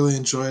today. I really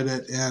enjoyed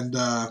it. And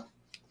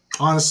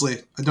honestly,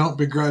 I don't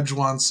begrudge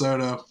Juan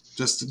Soto,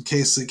 just in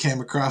case it came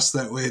across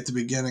that way at the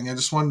beginning. I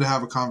just wanted to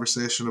have a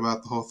conversation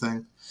about the whole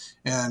thing.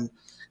 And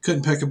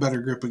couldn't pick a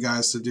better group of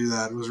guys to do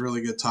that. It was a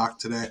really good talk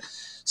today.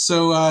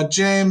 So,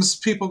 James,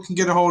 people can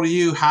get a hold of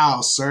you.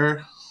 How,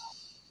 sir?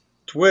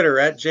 Twitter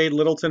at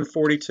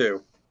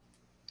JLittleton42.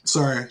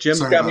 Sorry.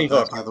 Jim's got me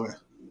hooked. By the way.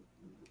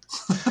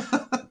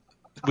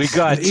 We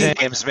got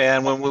James,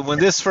 man. When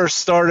this first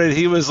started,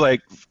 he was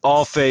like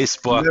all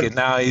Facebook, and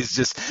now he's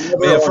just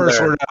the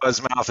first word out of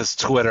his mouth is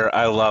Twitter.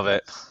 I love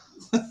it.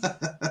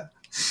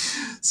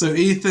 So,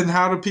 Ethan,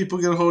 how do people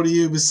get a hold of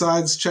you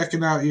besides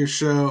checking out your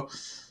show,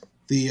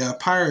 the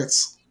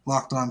Pirates,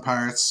 Locked On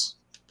Pirates,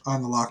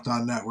 on the Locked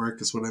On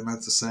Network is what I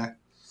meant to say.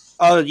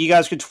 You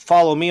guys could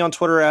follow me on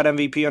Twitter at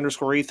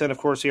MVP_Ethan. Of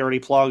course, he already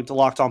plugged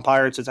Locked On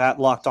Pirates. It's at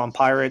Locked On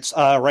Pirates.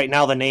 Right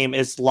now, the name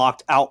is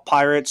Locked Out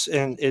Pirates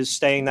and is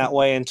staying that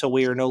way until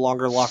we are no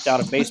longer locked out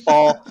of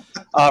baseball.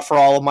 For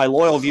all of my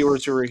loyal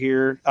viewers who are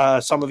here,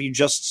 some of you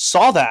just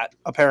saw that,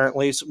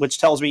 apparently, which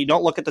tells me you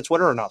don't look at the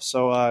Twitter enough.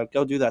 So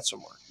go do that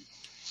some more.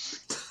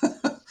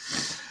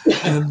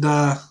 And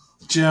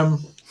Jim,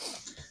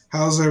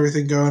 how's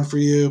everything going for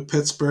you?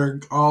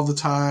 Pittsburgh all the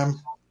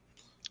time?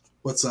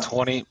 What's up?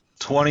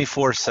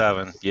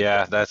 24/7.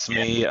 Yeah, that's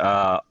me.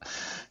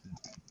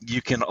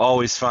 You can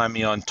always find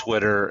me on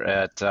Twitter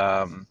at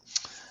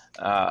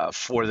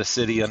for the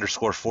city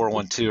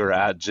 _412 or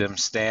at Jim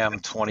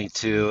Stamm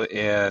 22.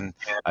 And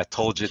I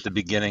told you at the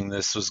beginning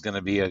this was going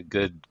to be a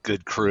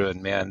good crew.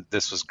 And man,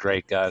 this was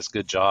great, guys.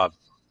 Good job.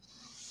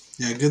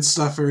 Yeah, good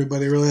stuff,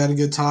 everybody. Really had a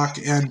good talk.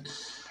 And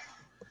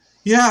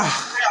yeah,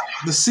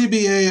 the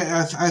CBA,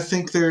 I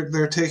think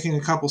they're taking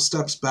a couple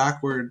steps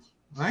backward.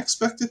 I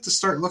expect it to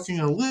start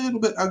looking a little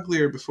bit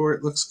uglier before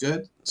it looks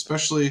good,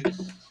 especially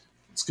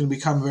it's going to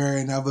become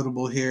very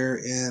inevitable here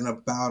in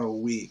about a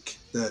week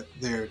that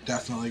they're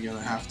definitely going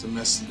to have to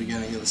miss the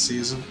beginning of the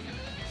season.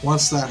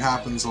 Once that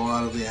happens, a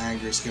lot of the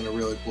anger is going to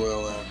really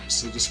boil over.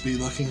 So just be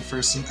looking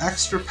for some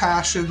extra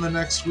passion the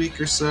next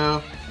week or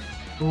so,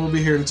 and we'll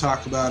be here to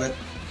talk about it.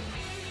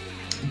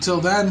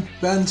 Until then,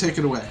 Ben, take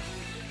it away.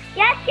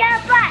 Yes, your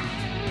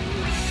butt.